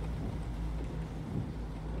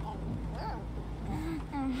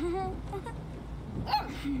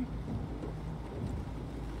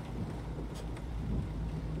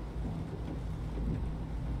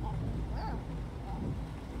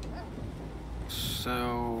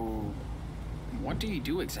 So, what do you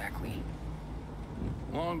do exactly?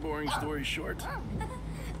 Long, boring story short,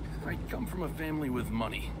 I come from a family with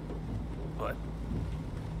money, but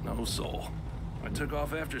no soul. I took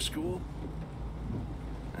off after school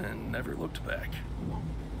and never looked back.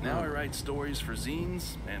 Now I write stories for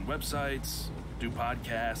zines and websites, do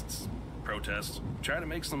podcasts, protest, try to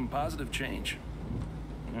make some positive change.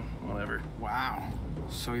 Whatever. Wow.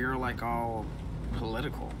 So you're like all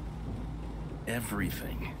political.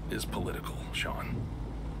 Everything is political, Sean.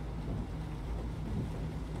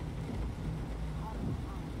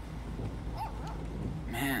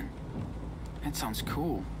 Man, that sounds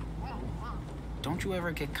cool. Don't you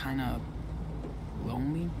ever get kind of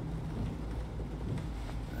lonely?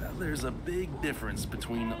 There's a big difference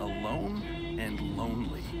between alone and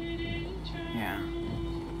lonely. Yeah.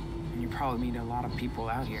 And you probably meet a lot of people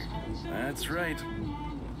out here. That's right.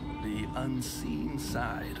 The unseen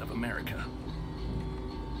side of America.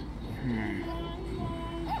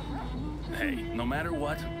 Hey, no matter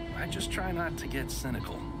what, I just try not to get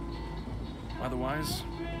cynical. Otherwise,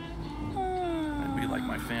 I'd be like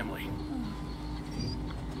my family.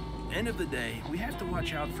 End of the day, we have to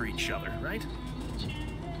watch out for each other, right?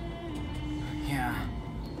 Yeah,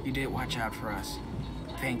 you did watch out for us.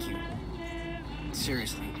 Thank you.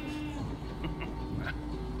 Seriously.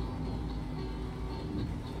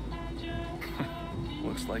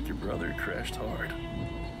 Looks like your brother crashed hard.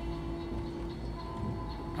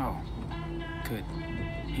 Oh, good.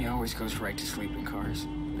 He always goes right to sleep in cars.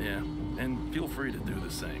 Yeah, and feel free to do the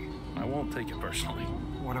same. I won't take it personally.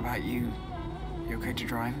 What about you? You okay to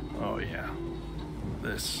drive? Oh, yeah.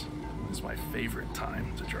 This is my favorite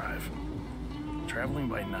time to drive. Traveling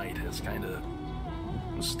by night is kind of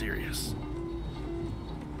mysterious.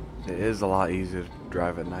 It is a lot easier to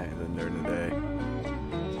drive at night than during the day.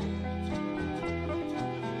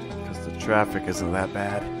 Because the traffic isn't that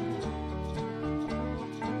bad.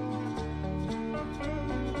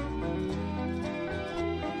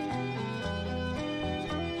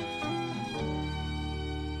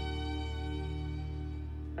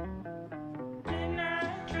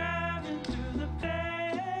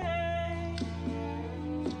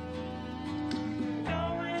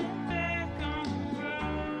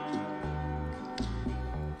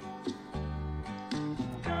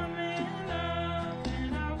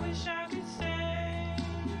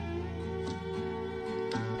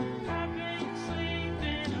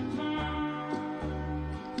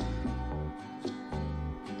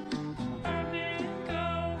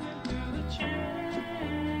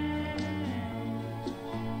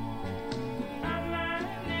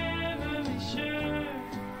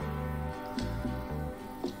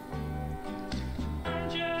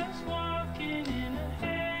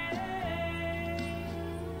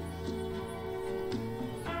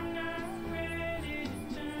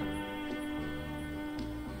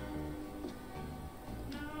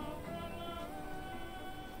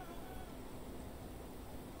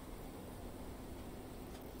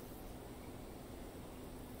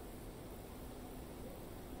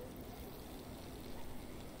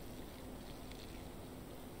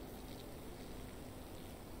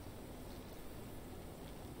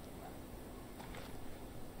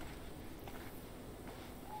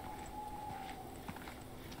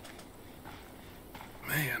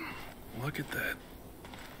 Man, look at that.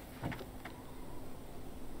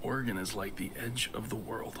 Oregon is like the edge of the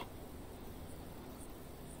world.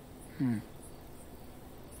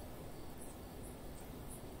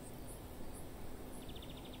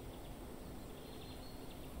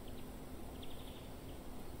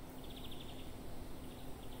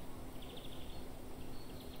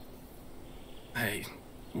 Hey,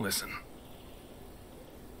 listen.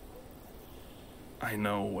 I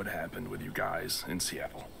know what happened with you guys in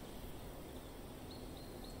Seattle.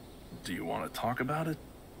 Do you want to talk about it?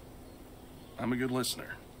 I'm a good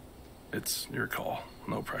listener. It's your call,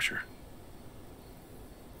 no pressure.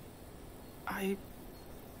 I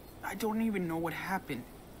don't even know what happened.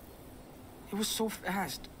 It was so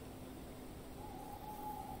fast.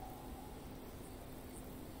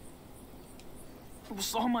 It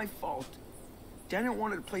was all my fault. Daniel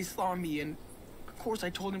wanted to play zombie, and of course I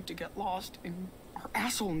told him to get lost, and our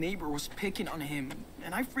asshole neighbor was picking on him,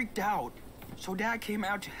 and I freaked out. So Dad came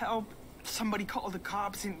out to help. Somebody called the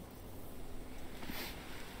cops, and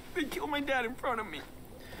they killed my dad in front of me.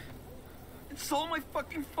 It's all my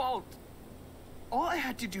fucking fault. All I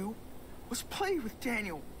had to do was play with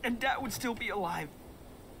Daniel, and Dad would still be alive.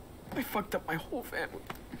 I fucked up my whole family,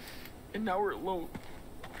 and now we're alone.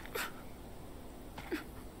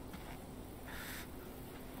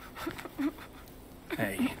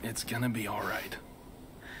 Hey, it's gonna be all right.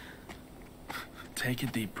 Take a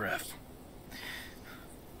deep breath.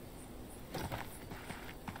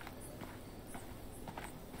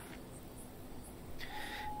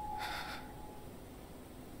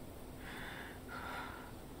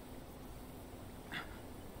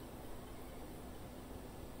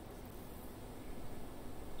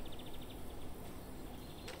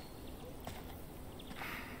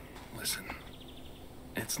 Listen,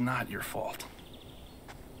 it's not your fault.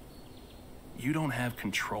 You don't have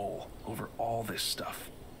control over all this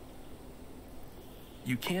stuff.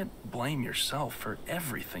 You can't blame yourself for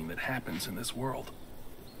everything that happens in this world.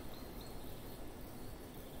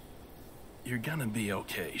 You're gonna be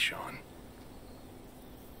okay, Sean.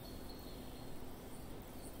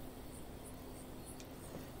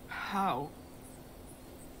 How?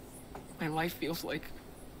 My life feels like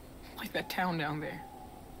that town down there.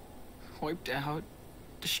 Wiped out,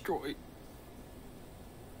 destroyed,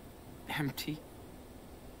 empty.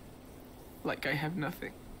 Like I have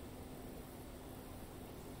nothing.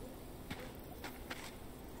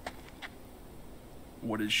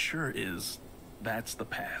 What is sure is, that's the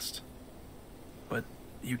past. But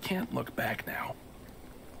you can't look back now.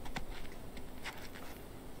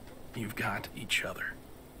 You've got each other.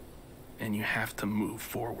 And you have to move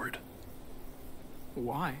forward.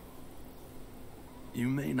 Why? You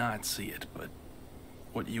may not see it, but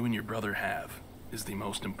what you and your brother have is the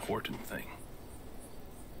most important thing.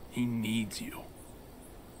 He needs you.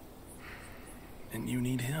 And you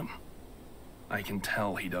need him. I can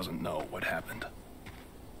tell he doesn't know what happened.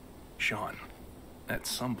 Sean, at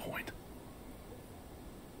some point,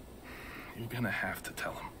 you're gonna have to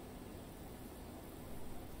tell him.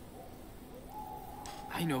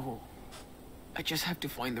 I know. I just have to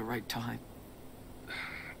find the right time.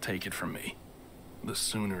 Take it from me. The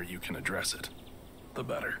sooner you can address it, the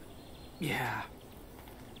better. Yeah.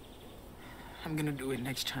 I'm gonna do it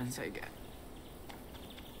next chance I get.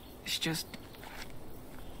 It's just...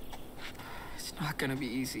 it's not gonna be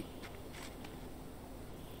easy.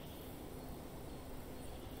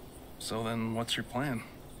 So then, what's your plan?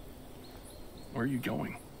 Where are you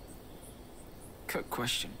going? Good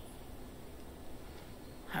question.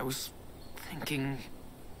 I was thinking...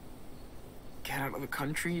 get out of the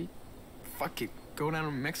country. Fuck it. Go down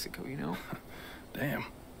to Mexico, you know? Damn.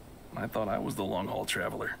 I thought I was the long-haul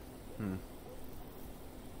traveler.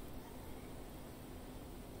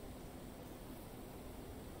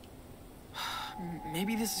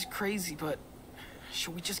 Maybe this is crazy, but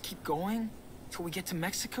should we just keep going till we get to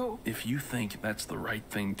Mexico? If you think that's the right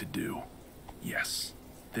thing to do, yes.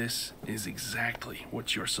 This is exactly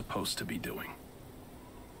what you're supposed to be doing.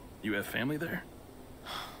 You have family there?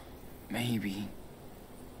 Maybe.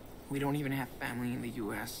 We don't even have family in the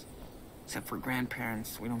U.S. Except for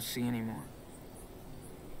grandparents we don't see anymore.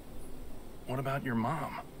 What about your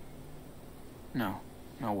mom? No.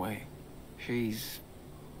 No way. She's...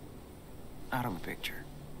 out of the picture.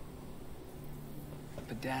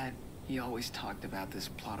 But Dad, he always talked about this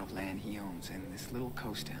plot of land he owns in this little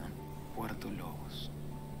coast town, Puerto Lobos.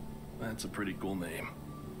 That's a pretty cool name.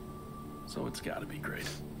 So it's gotta be great.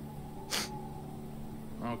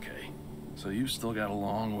 Okay, so you've still got a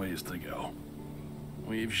long ways to go.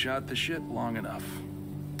 We've shot the shit long enough.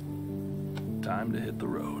 Time to hit the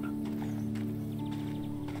road.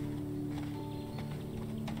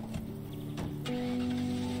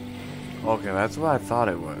 Okay, that's what I thought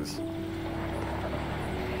it was.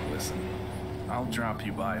 Listen, I'll drop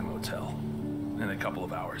you by a motel in a couple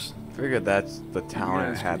of hours. Figured that's the town it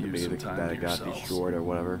guys had could to be use some time that to it got yourselves. destroyed or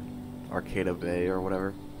whatever. Arcata Bay or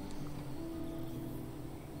whatever.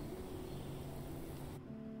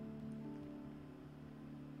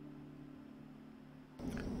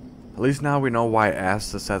 At least now we know why it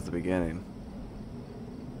asked us at the beginning.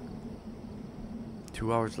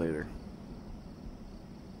 2 hours later.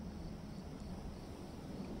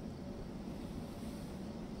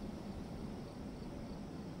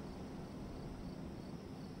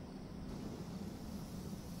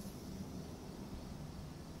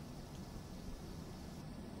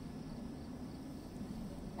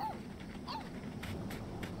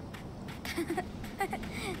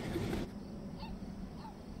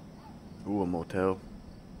 Ooh, a motel.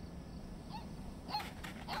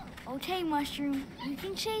 Okay, Mushroom, you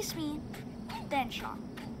can chase me. Then, Sean.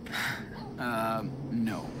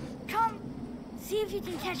 No. Come, see if you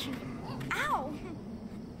can catch me. Ow!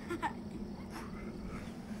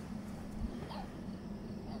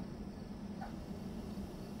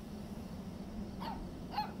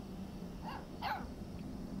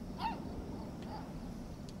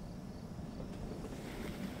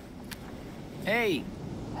 Hey,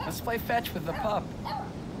 let's play fetch with the pup.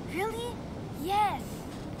 Really? Yes.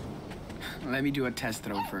 Let me do a test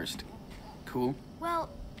throw first. Cool? Well,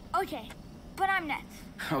 okay, but I'm next.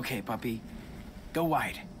 Okay, puppy. Go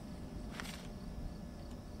wide.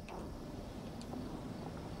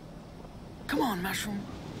 Come on, Mushroom.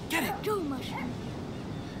 Get it. Go, Mushroom.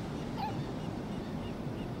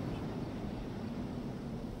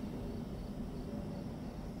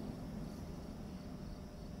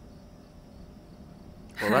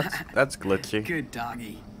 Well, that's glitchy. Good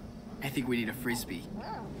doggy. I think we need a frisbee.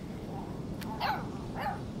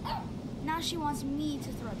 Now she wants me to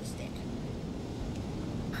throw the stick.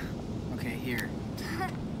 Okay, here.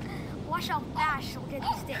 Watch how fast she'll get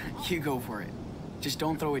the stick. You go for it. Just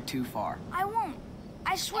don't throw it too far. I won't.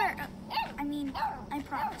 I swear. I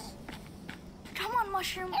promise. Come on,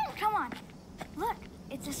 Mushroom. Come on. Look,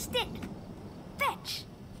 it's a stick. Fetch.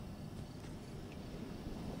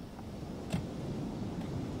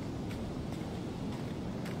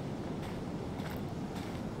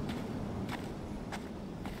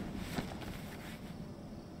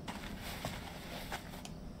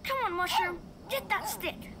 Come on, Mushroom. Get that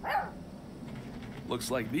stick. Looks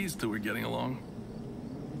like these two are getting along.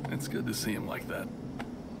 It's good to see him like that.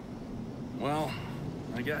 Well,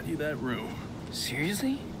 I got you that room.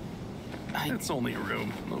 Seriously? It's only a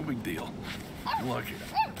room, no big deal. Look,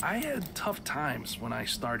 I had tough times when I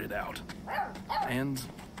started out. And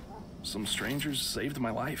some strangers saved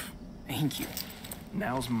my life. Thank you.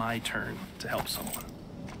 Now's my turn to help someone.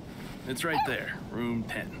 It's right there, room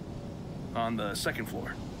 10, on the second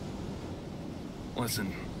floor.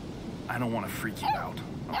 Listen, I don't want to freak you out,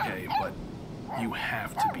 okay, but you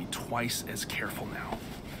have to be twice as careful now.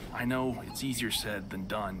 I know it's easier said than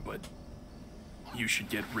done, but you should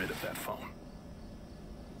get rid of that phone.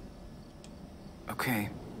 Okay.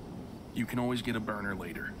 You can always get a burner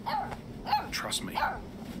later. Trust me.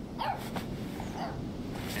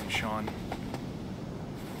 And Sean,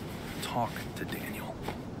 talk to Daniel.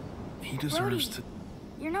 He deserves Brody,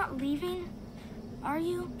 to... You're not leaving, are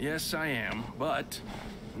you? Yes, I am, but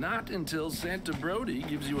not until Santa Brody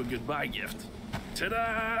gives you a goodbye gift.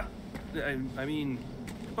 Ta-da! I mean,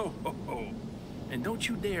 ho, ho, ho. And don't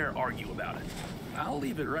you dare argue about it. I'll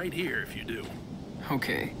leave it right here if you do.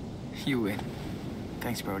 Okay. You win.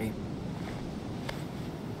 Thanks, Brody.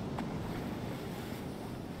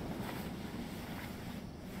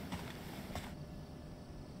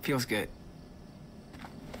 Feels good.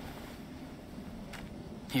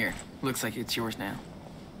 Here, looks like it's yours now.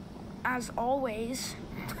 As always.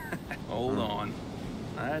 Hold on.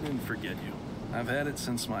 I didn't forget you. I've had it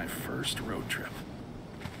since my first road trip.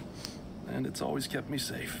 And it's always kept me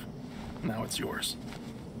safe. Now it's yours.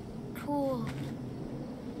 Cool.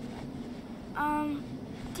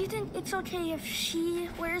 Do you think it's okay if she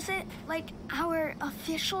wears it? Like our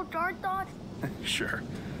official guard dog? Sure.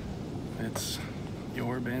 It's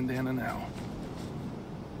your bandana now.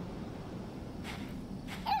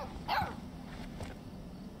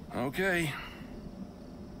 Okay.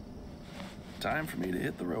 Time for me to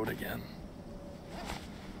hit the road again.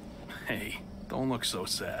 Hey, don't look so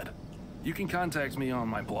sad. You can contact me on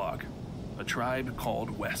my blog, A Tribe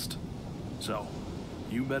Called West. So,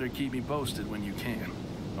 you better keep me posted when you can,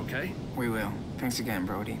 okay? We will. Thanks again,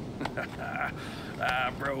 Brody.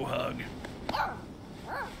 Bro hug.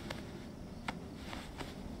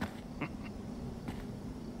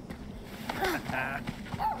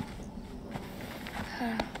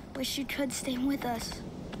 Wish you could stay with us.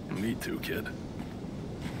 Me too, kid.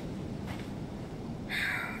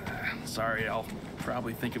 Sorry, I'll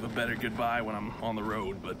probably think of a better goodbye when I'm on the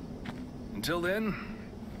road, but until then,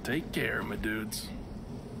 take care, my dudes.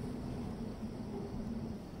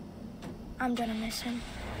 I'm gonna miss him.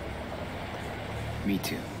 Me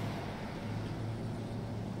too.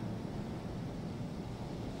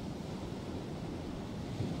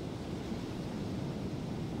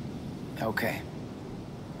 Okay.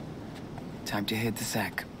 Time to hit the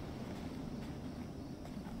sack.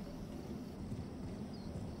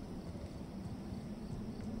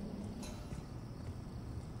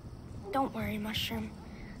 Don't worry, Mushroom.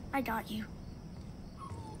 I got you.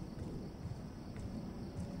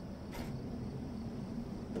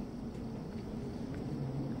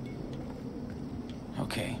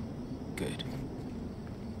 Okay, good.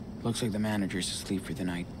 Looks like the manager's asleep for the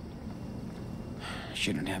night.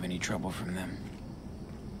 Shouldn't have any trouble from them.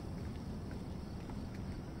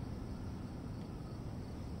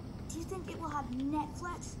 Do you think it will have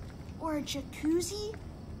Netflix or a jacuzzi?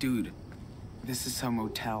 Dude, this is some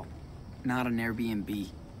motel, not an Airbnb.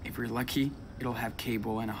 If we're lucky, it'll have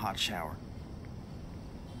cable and a hot shower.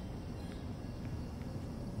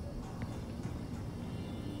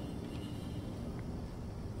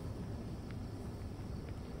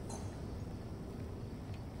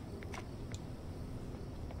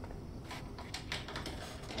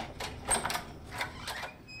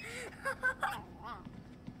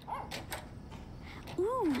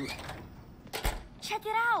 Ooh. Check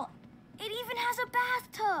it out. It even has a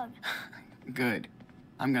bathtub. Good.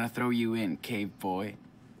 I'm gonna throw you in, cave boy.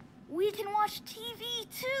 We can watch TV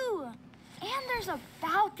too. And there's a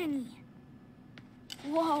balcony.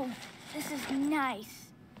 Whoa, this is nice.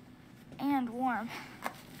 And warm.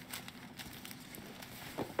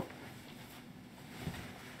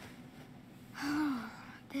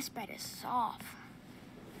 This bed is soft.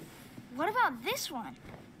 What about this one?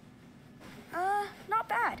 Not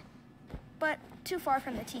bad. But too far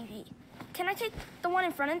from the TV. Can I take the one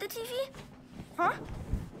in front of the TV? Huh?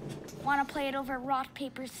 Wanna play it over rock,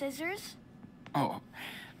 paper, scissors? Oh,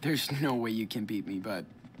 there's no way you can beat me, but...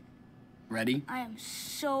 Ready? I am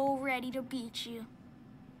so ready to beat you.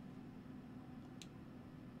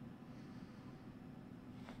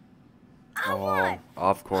 I won!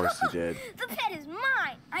 Of course you did. The pet is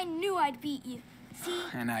mine! I knew I'd beat you. See?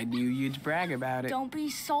 And I knew you'd brag about it. Don't be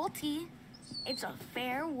salty. It's a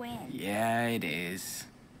fair win. Yeah, it is.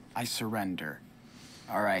 I surrender.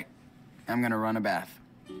 All right, I'm gonna run a bath.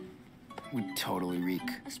 Would totally reek.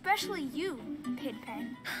 Especially you,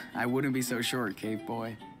 Pigpen. I wouldn't be so sure, cave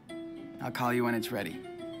boy. I'll call you when it's ready.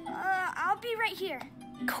 I'll be right here.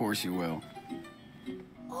 Of course you will.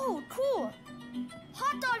 Oh, cool.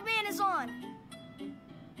 Hot Dog Man is on.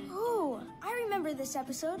 Ooh, I remember this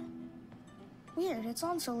episode. Weird, it's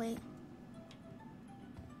on so late.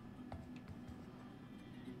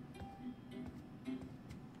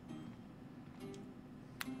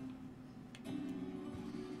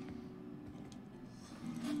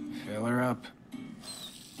 Fill her up.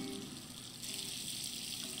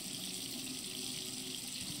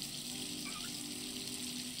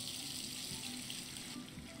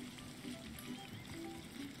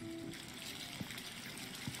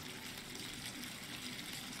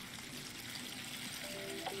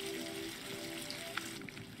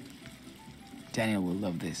 Daniel will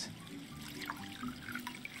love this.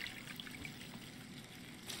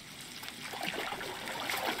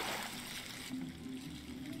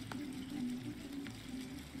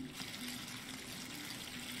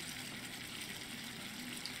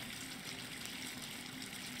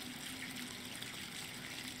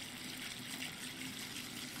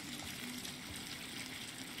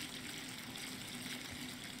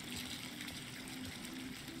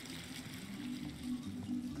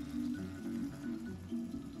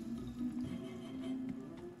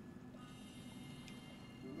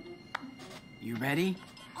 You ready?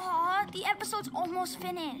 Aw, the episode's almost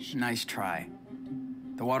finished. Nice try.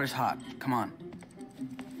 The water's hot. Come on.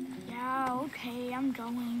 Yeah, okay, I'm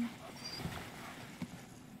going.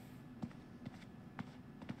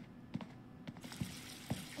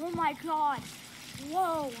 Oh my god.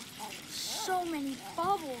 Whoa, so many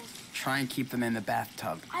bubbles. Try and keep them in the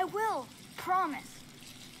bathtub. I will, promise.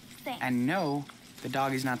 Thanks. And no, the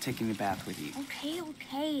dog is not taking the bath with you.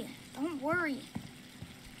 Okay, don't worry.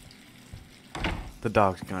 The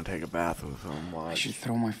dog's gonna take a bath with him. I Watch. should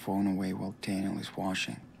throw my phone away while Daniel is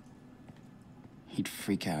washing. He'd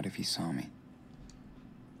freak out if he saw me.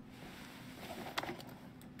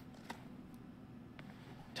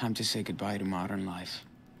 Time to say goodbye to modern life.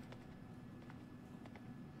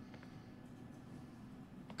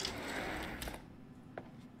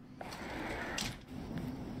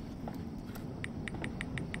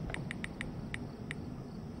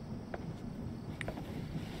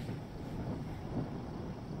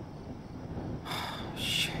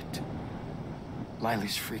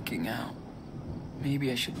 Lila's freaking out.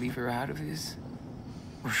 Maybe I should leave her out of this,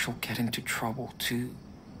 or she'll get into trouble too.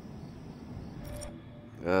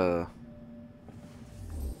 I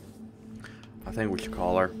think we should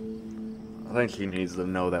call her. I think she needs to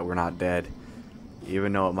know that we're not dead,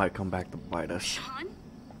 even though it might come back to bite us. Sean?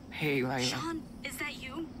 Hey, Lila. Sean, is that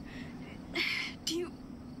you? Do you...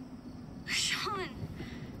 Sean!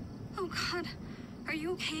 Oh God, are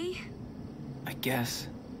you okay? I guess.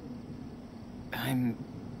 I'm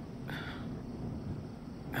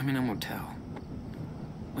in a motel.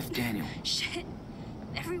 With Daniel. Shit,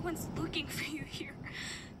 everyone's looking for you here.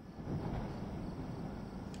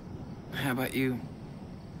 How about you?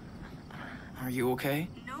 Are you okay?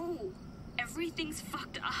 No, everything's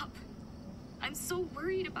fucked up. I'm so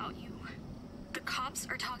worried about you. The cops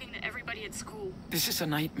are talking to everybody at school. This is a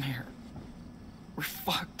nightmare. We're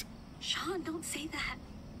fucked. Sean, don't say that.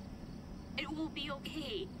 It will be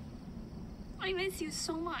okay. I miss you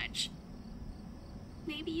so much.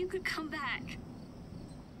 Maybe you could come back.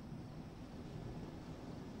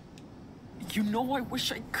 You know I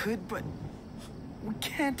wish I could, but we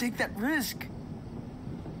can't take that risk.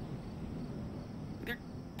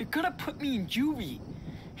 They're gonna put me in juvie.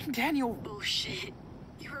 And Daniel... Bullshit.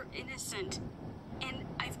 You're innocent. And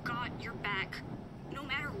I've got your back. No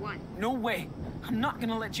matter what. No way. I'm not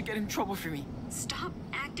gonna let you get in trouble for me. Stop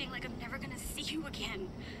acting like I'm never gonna see you again.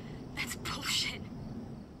 That's bullshit.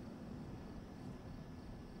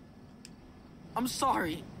 I'm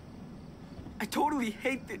sorry. I totally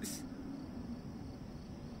hate this.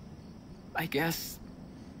 I guess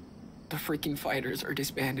the freaking fighters are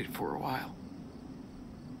disbanded for a while.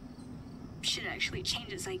 Shit actually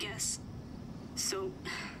changes, I guess. So,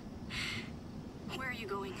 where are you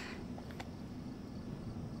going?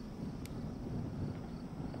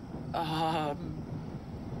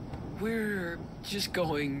 We're just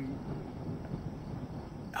going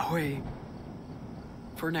away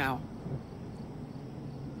for now.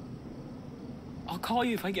 I'll call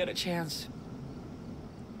you if I get a chance.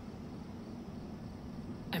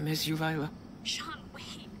 I miss you, Lila. Sean, wait.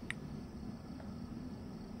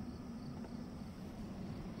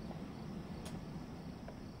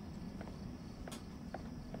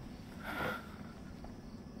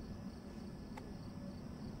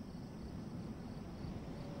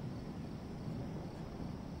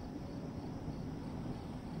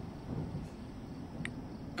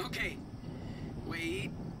 Okay.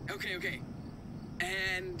 Wait. Okay.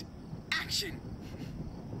 And action.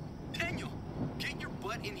 Daniel, get your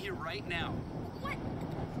butt in here right now. What?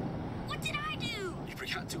 What did I do? You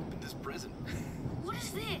forgot to open this present. What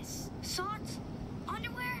is this? Socks?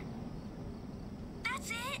 Underwear?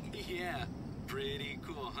 That's it? Yeah, pretty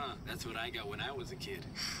cool, huh? That's what I got when I was a kid.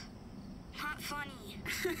 Not funny.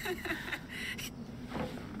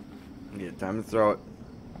 Yeah, time to throw it.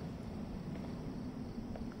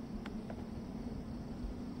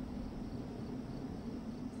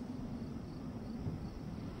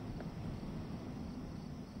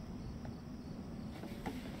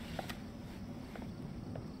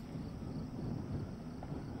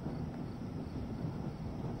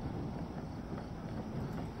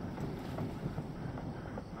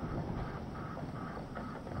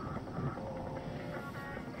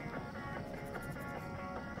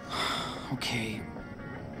 Okay,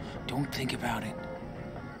 don't think about it.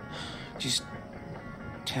 Just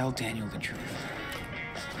tell Daniel the truth.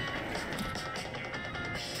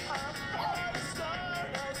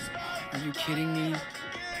 Are you kidding me?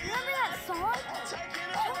 Remember that song?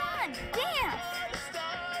 Come on, dance!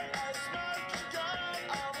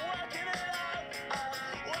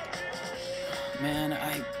 Man,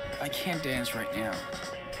 I can't dance right now.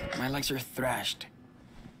 My legs are thrashed.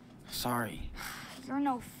 Sorry. You're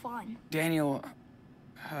no fun. Daniel,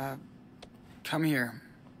 come here.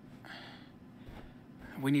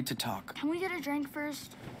 We need to talk. Can we get a drink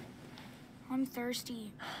first? I'm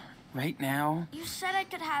thirsty. Right now? You said I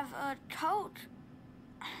could have a Coke.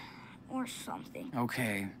 Or something.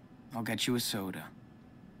 Okay, I'll get you a soda.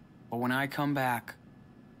 But when I come back,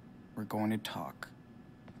 we're going to talk.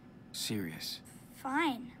 Serious.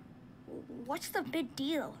 Fine. What's the big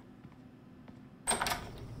deal?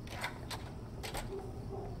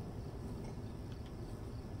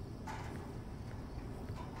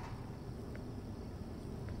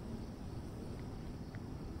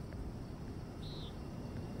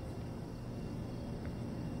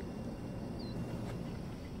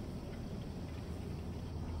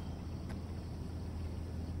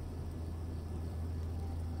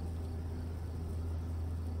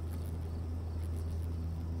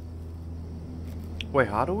 Wait,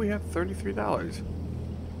 how do we have $33?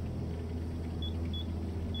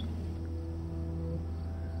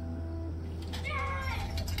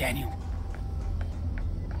 Daniel.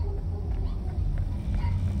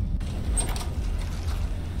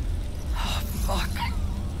 Oh, fuck.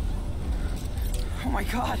 Oh my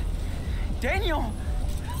god. Daniel!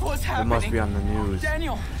 What's It happening? must be on the news.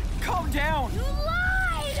 Daniel, calm down. You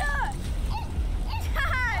lied! Dad!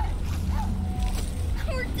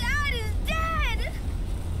 Our dad is dead!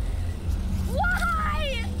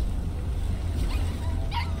 Why?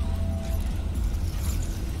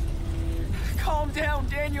 Calm down,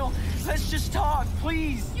 Daniel. Let's just talk,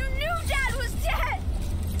 please. You knew Dad was dead!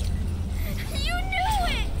 You knew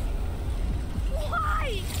it!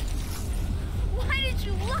 Why? Why did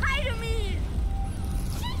you lie to me?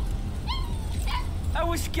 I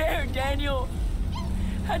was scared, Daniel.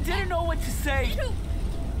 I didn't know what to say. You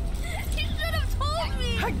should have told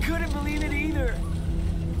me! I couldn't believe it either.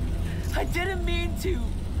 I didn't mean to.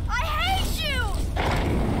 I hate you!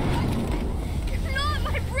 You're not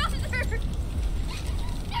my brother!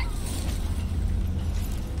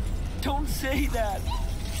 Don't say that.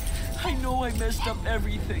 I know I messed up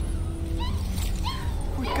everything.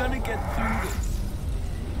 We're gonna get through this.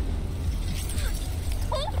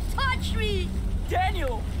 Don't touch me!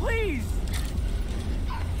 Daniel, please!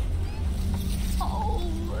 Oh.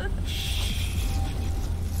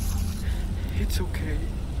 It's okay.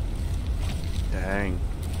 Dang.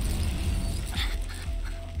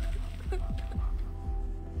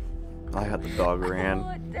 I had the dog ran.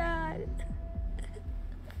 Oh, Dad.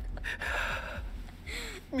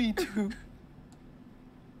 Me too.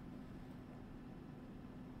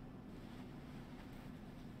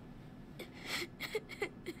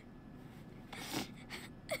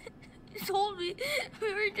 You told me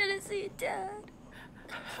we were gonna see Dad.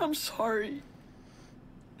 I'm sorry.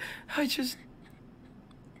 I just...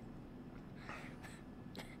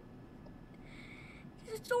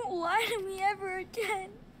 Just don't lie to me ever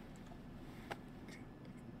again.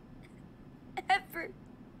 Ever.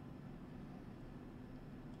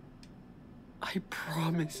 I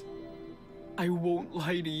promise I won't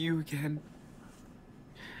lie to you again.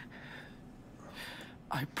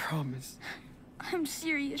 I promise. I'm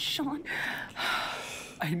serious, Sean.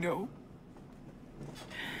 I know.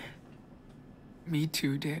 Me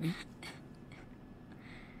too, Danny.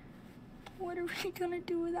 What are we gonna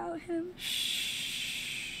do without him?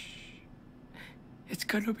 It's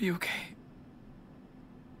gonna be okay.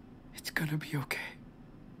 It's gonna be okay.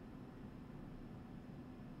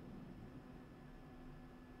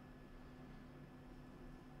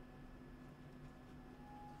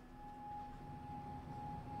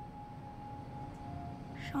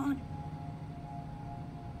 Sean.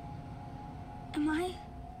 Am I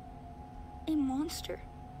a monster?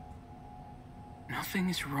 Nothing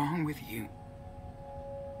is wrong with you.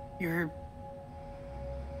 You're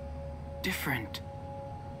different.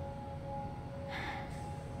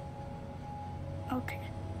 Okay.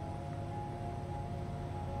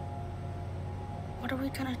 What are we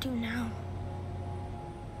gonna do now?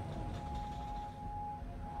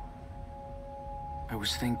 I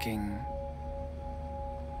was thinking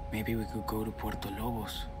maybe we could go to Puerto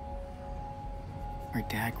Lobos. Where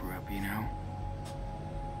Dad grew up, you know?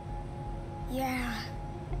 Yeah,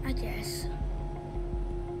 I guess.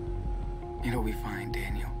 It'll be fine,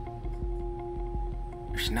 Daniel.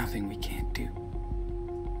 There's nothing we can't do.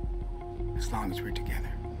 As long as we're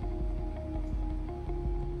together.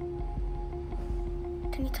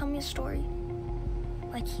 Can you tell me a story?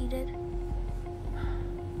 Like he did?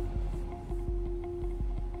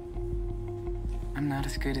 I'm not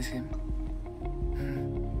as good as him.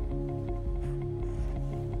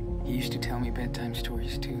 He used to tell me bedtime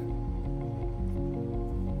stories, too.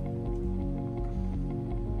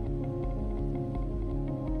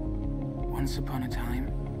 Once upon a time,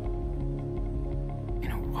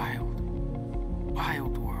 in a wild,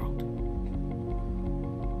 wild world,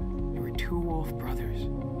 there were two wolf brothers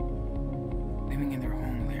living in their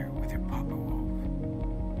home lair with their papa wolf.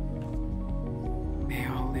 They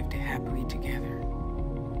all lived happily together.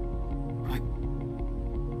 But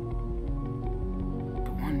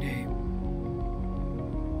one day,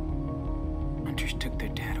 hunters took their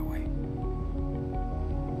dad away.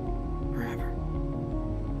 Forever.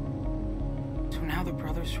 So now the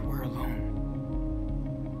brothers were alone.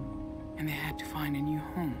 And they had to find a new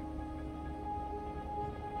home.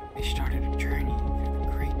 They started a journey through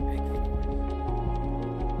the great big forest.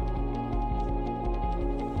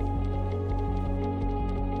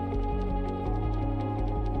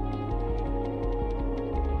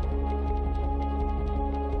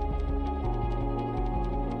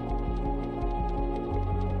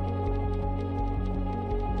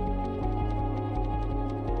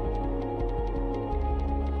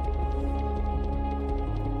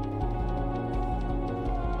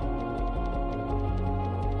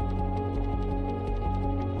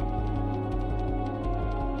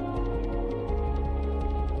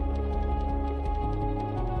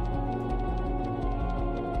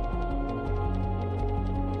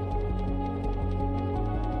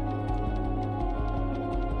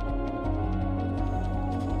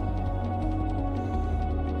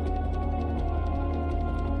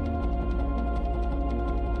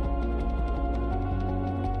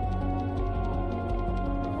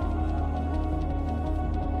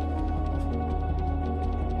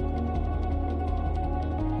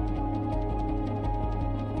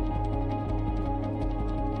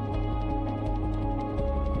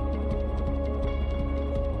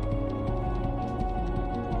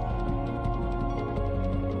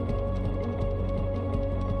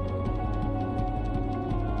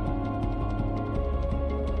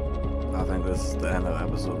 think this is the end of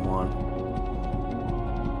episode 1.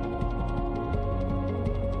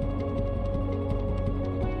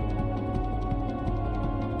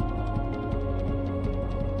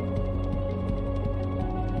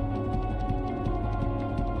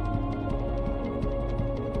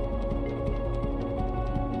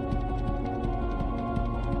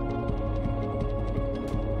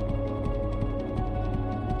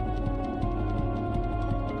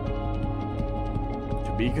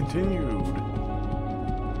 Be continued.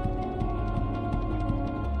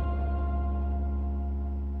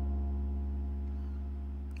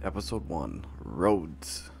 Episode 1,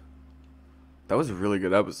 Roads. That was a really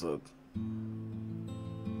good episode.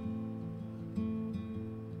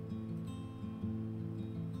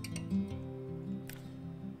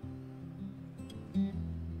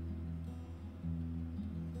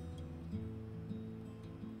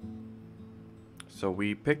 So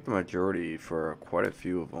we picked the majority for quite a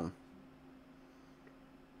few of them.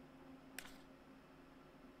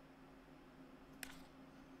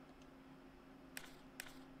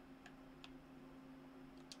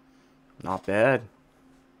 Not bad.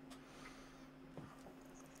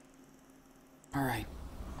 All right.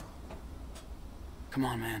 Come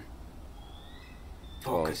on, man.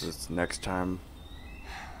 Well, Focus. this next time.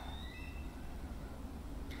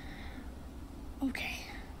 Okay.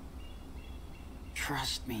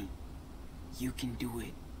 Trust me. You can do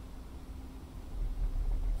it.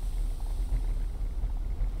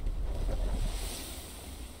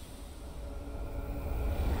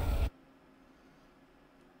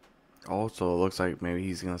 Also, it looks like maybe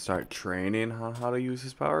he's gonna start training on how to use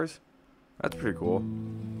his powers. That's pretty cool.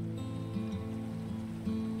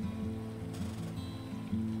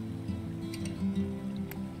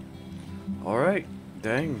 Alright,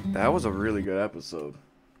 dang, that was a really good episode.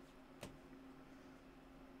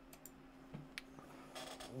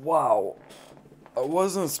 Wow. I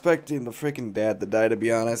wasn't expecting the freaking dad to die, to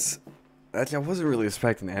be honest. Actually, I wasn't really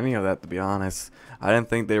expecting any of that, to be honest. I didn't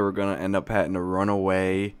think they were gonna end up having to run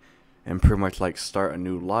away and pretty much like start a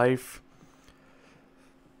new life.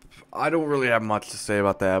 I don't really have much to say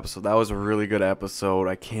about that episode. That was a really good episode.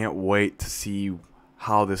 I can't wait to see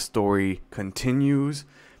how this story continues.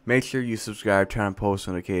 Make sure you subscribe, turn on post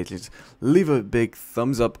notifications. Leave a big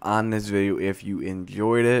thumbs up on this video if you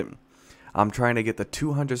enjoyed it. I'm trying to get the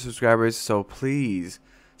 200 subscribers, so please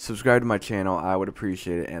subscribe to my channel. I would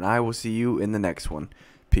appreciate it, and I will see you in the next one.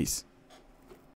 Peace.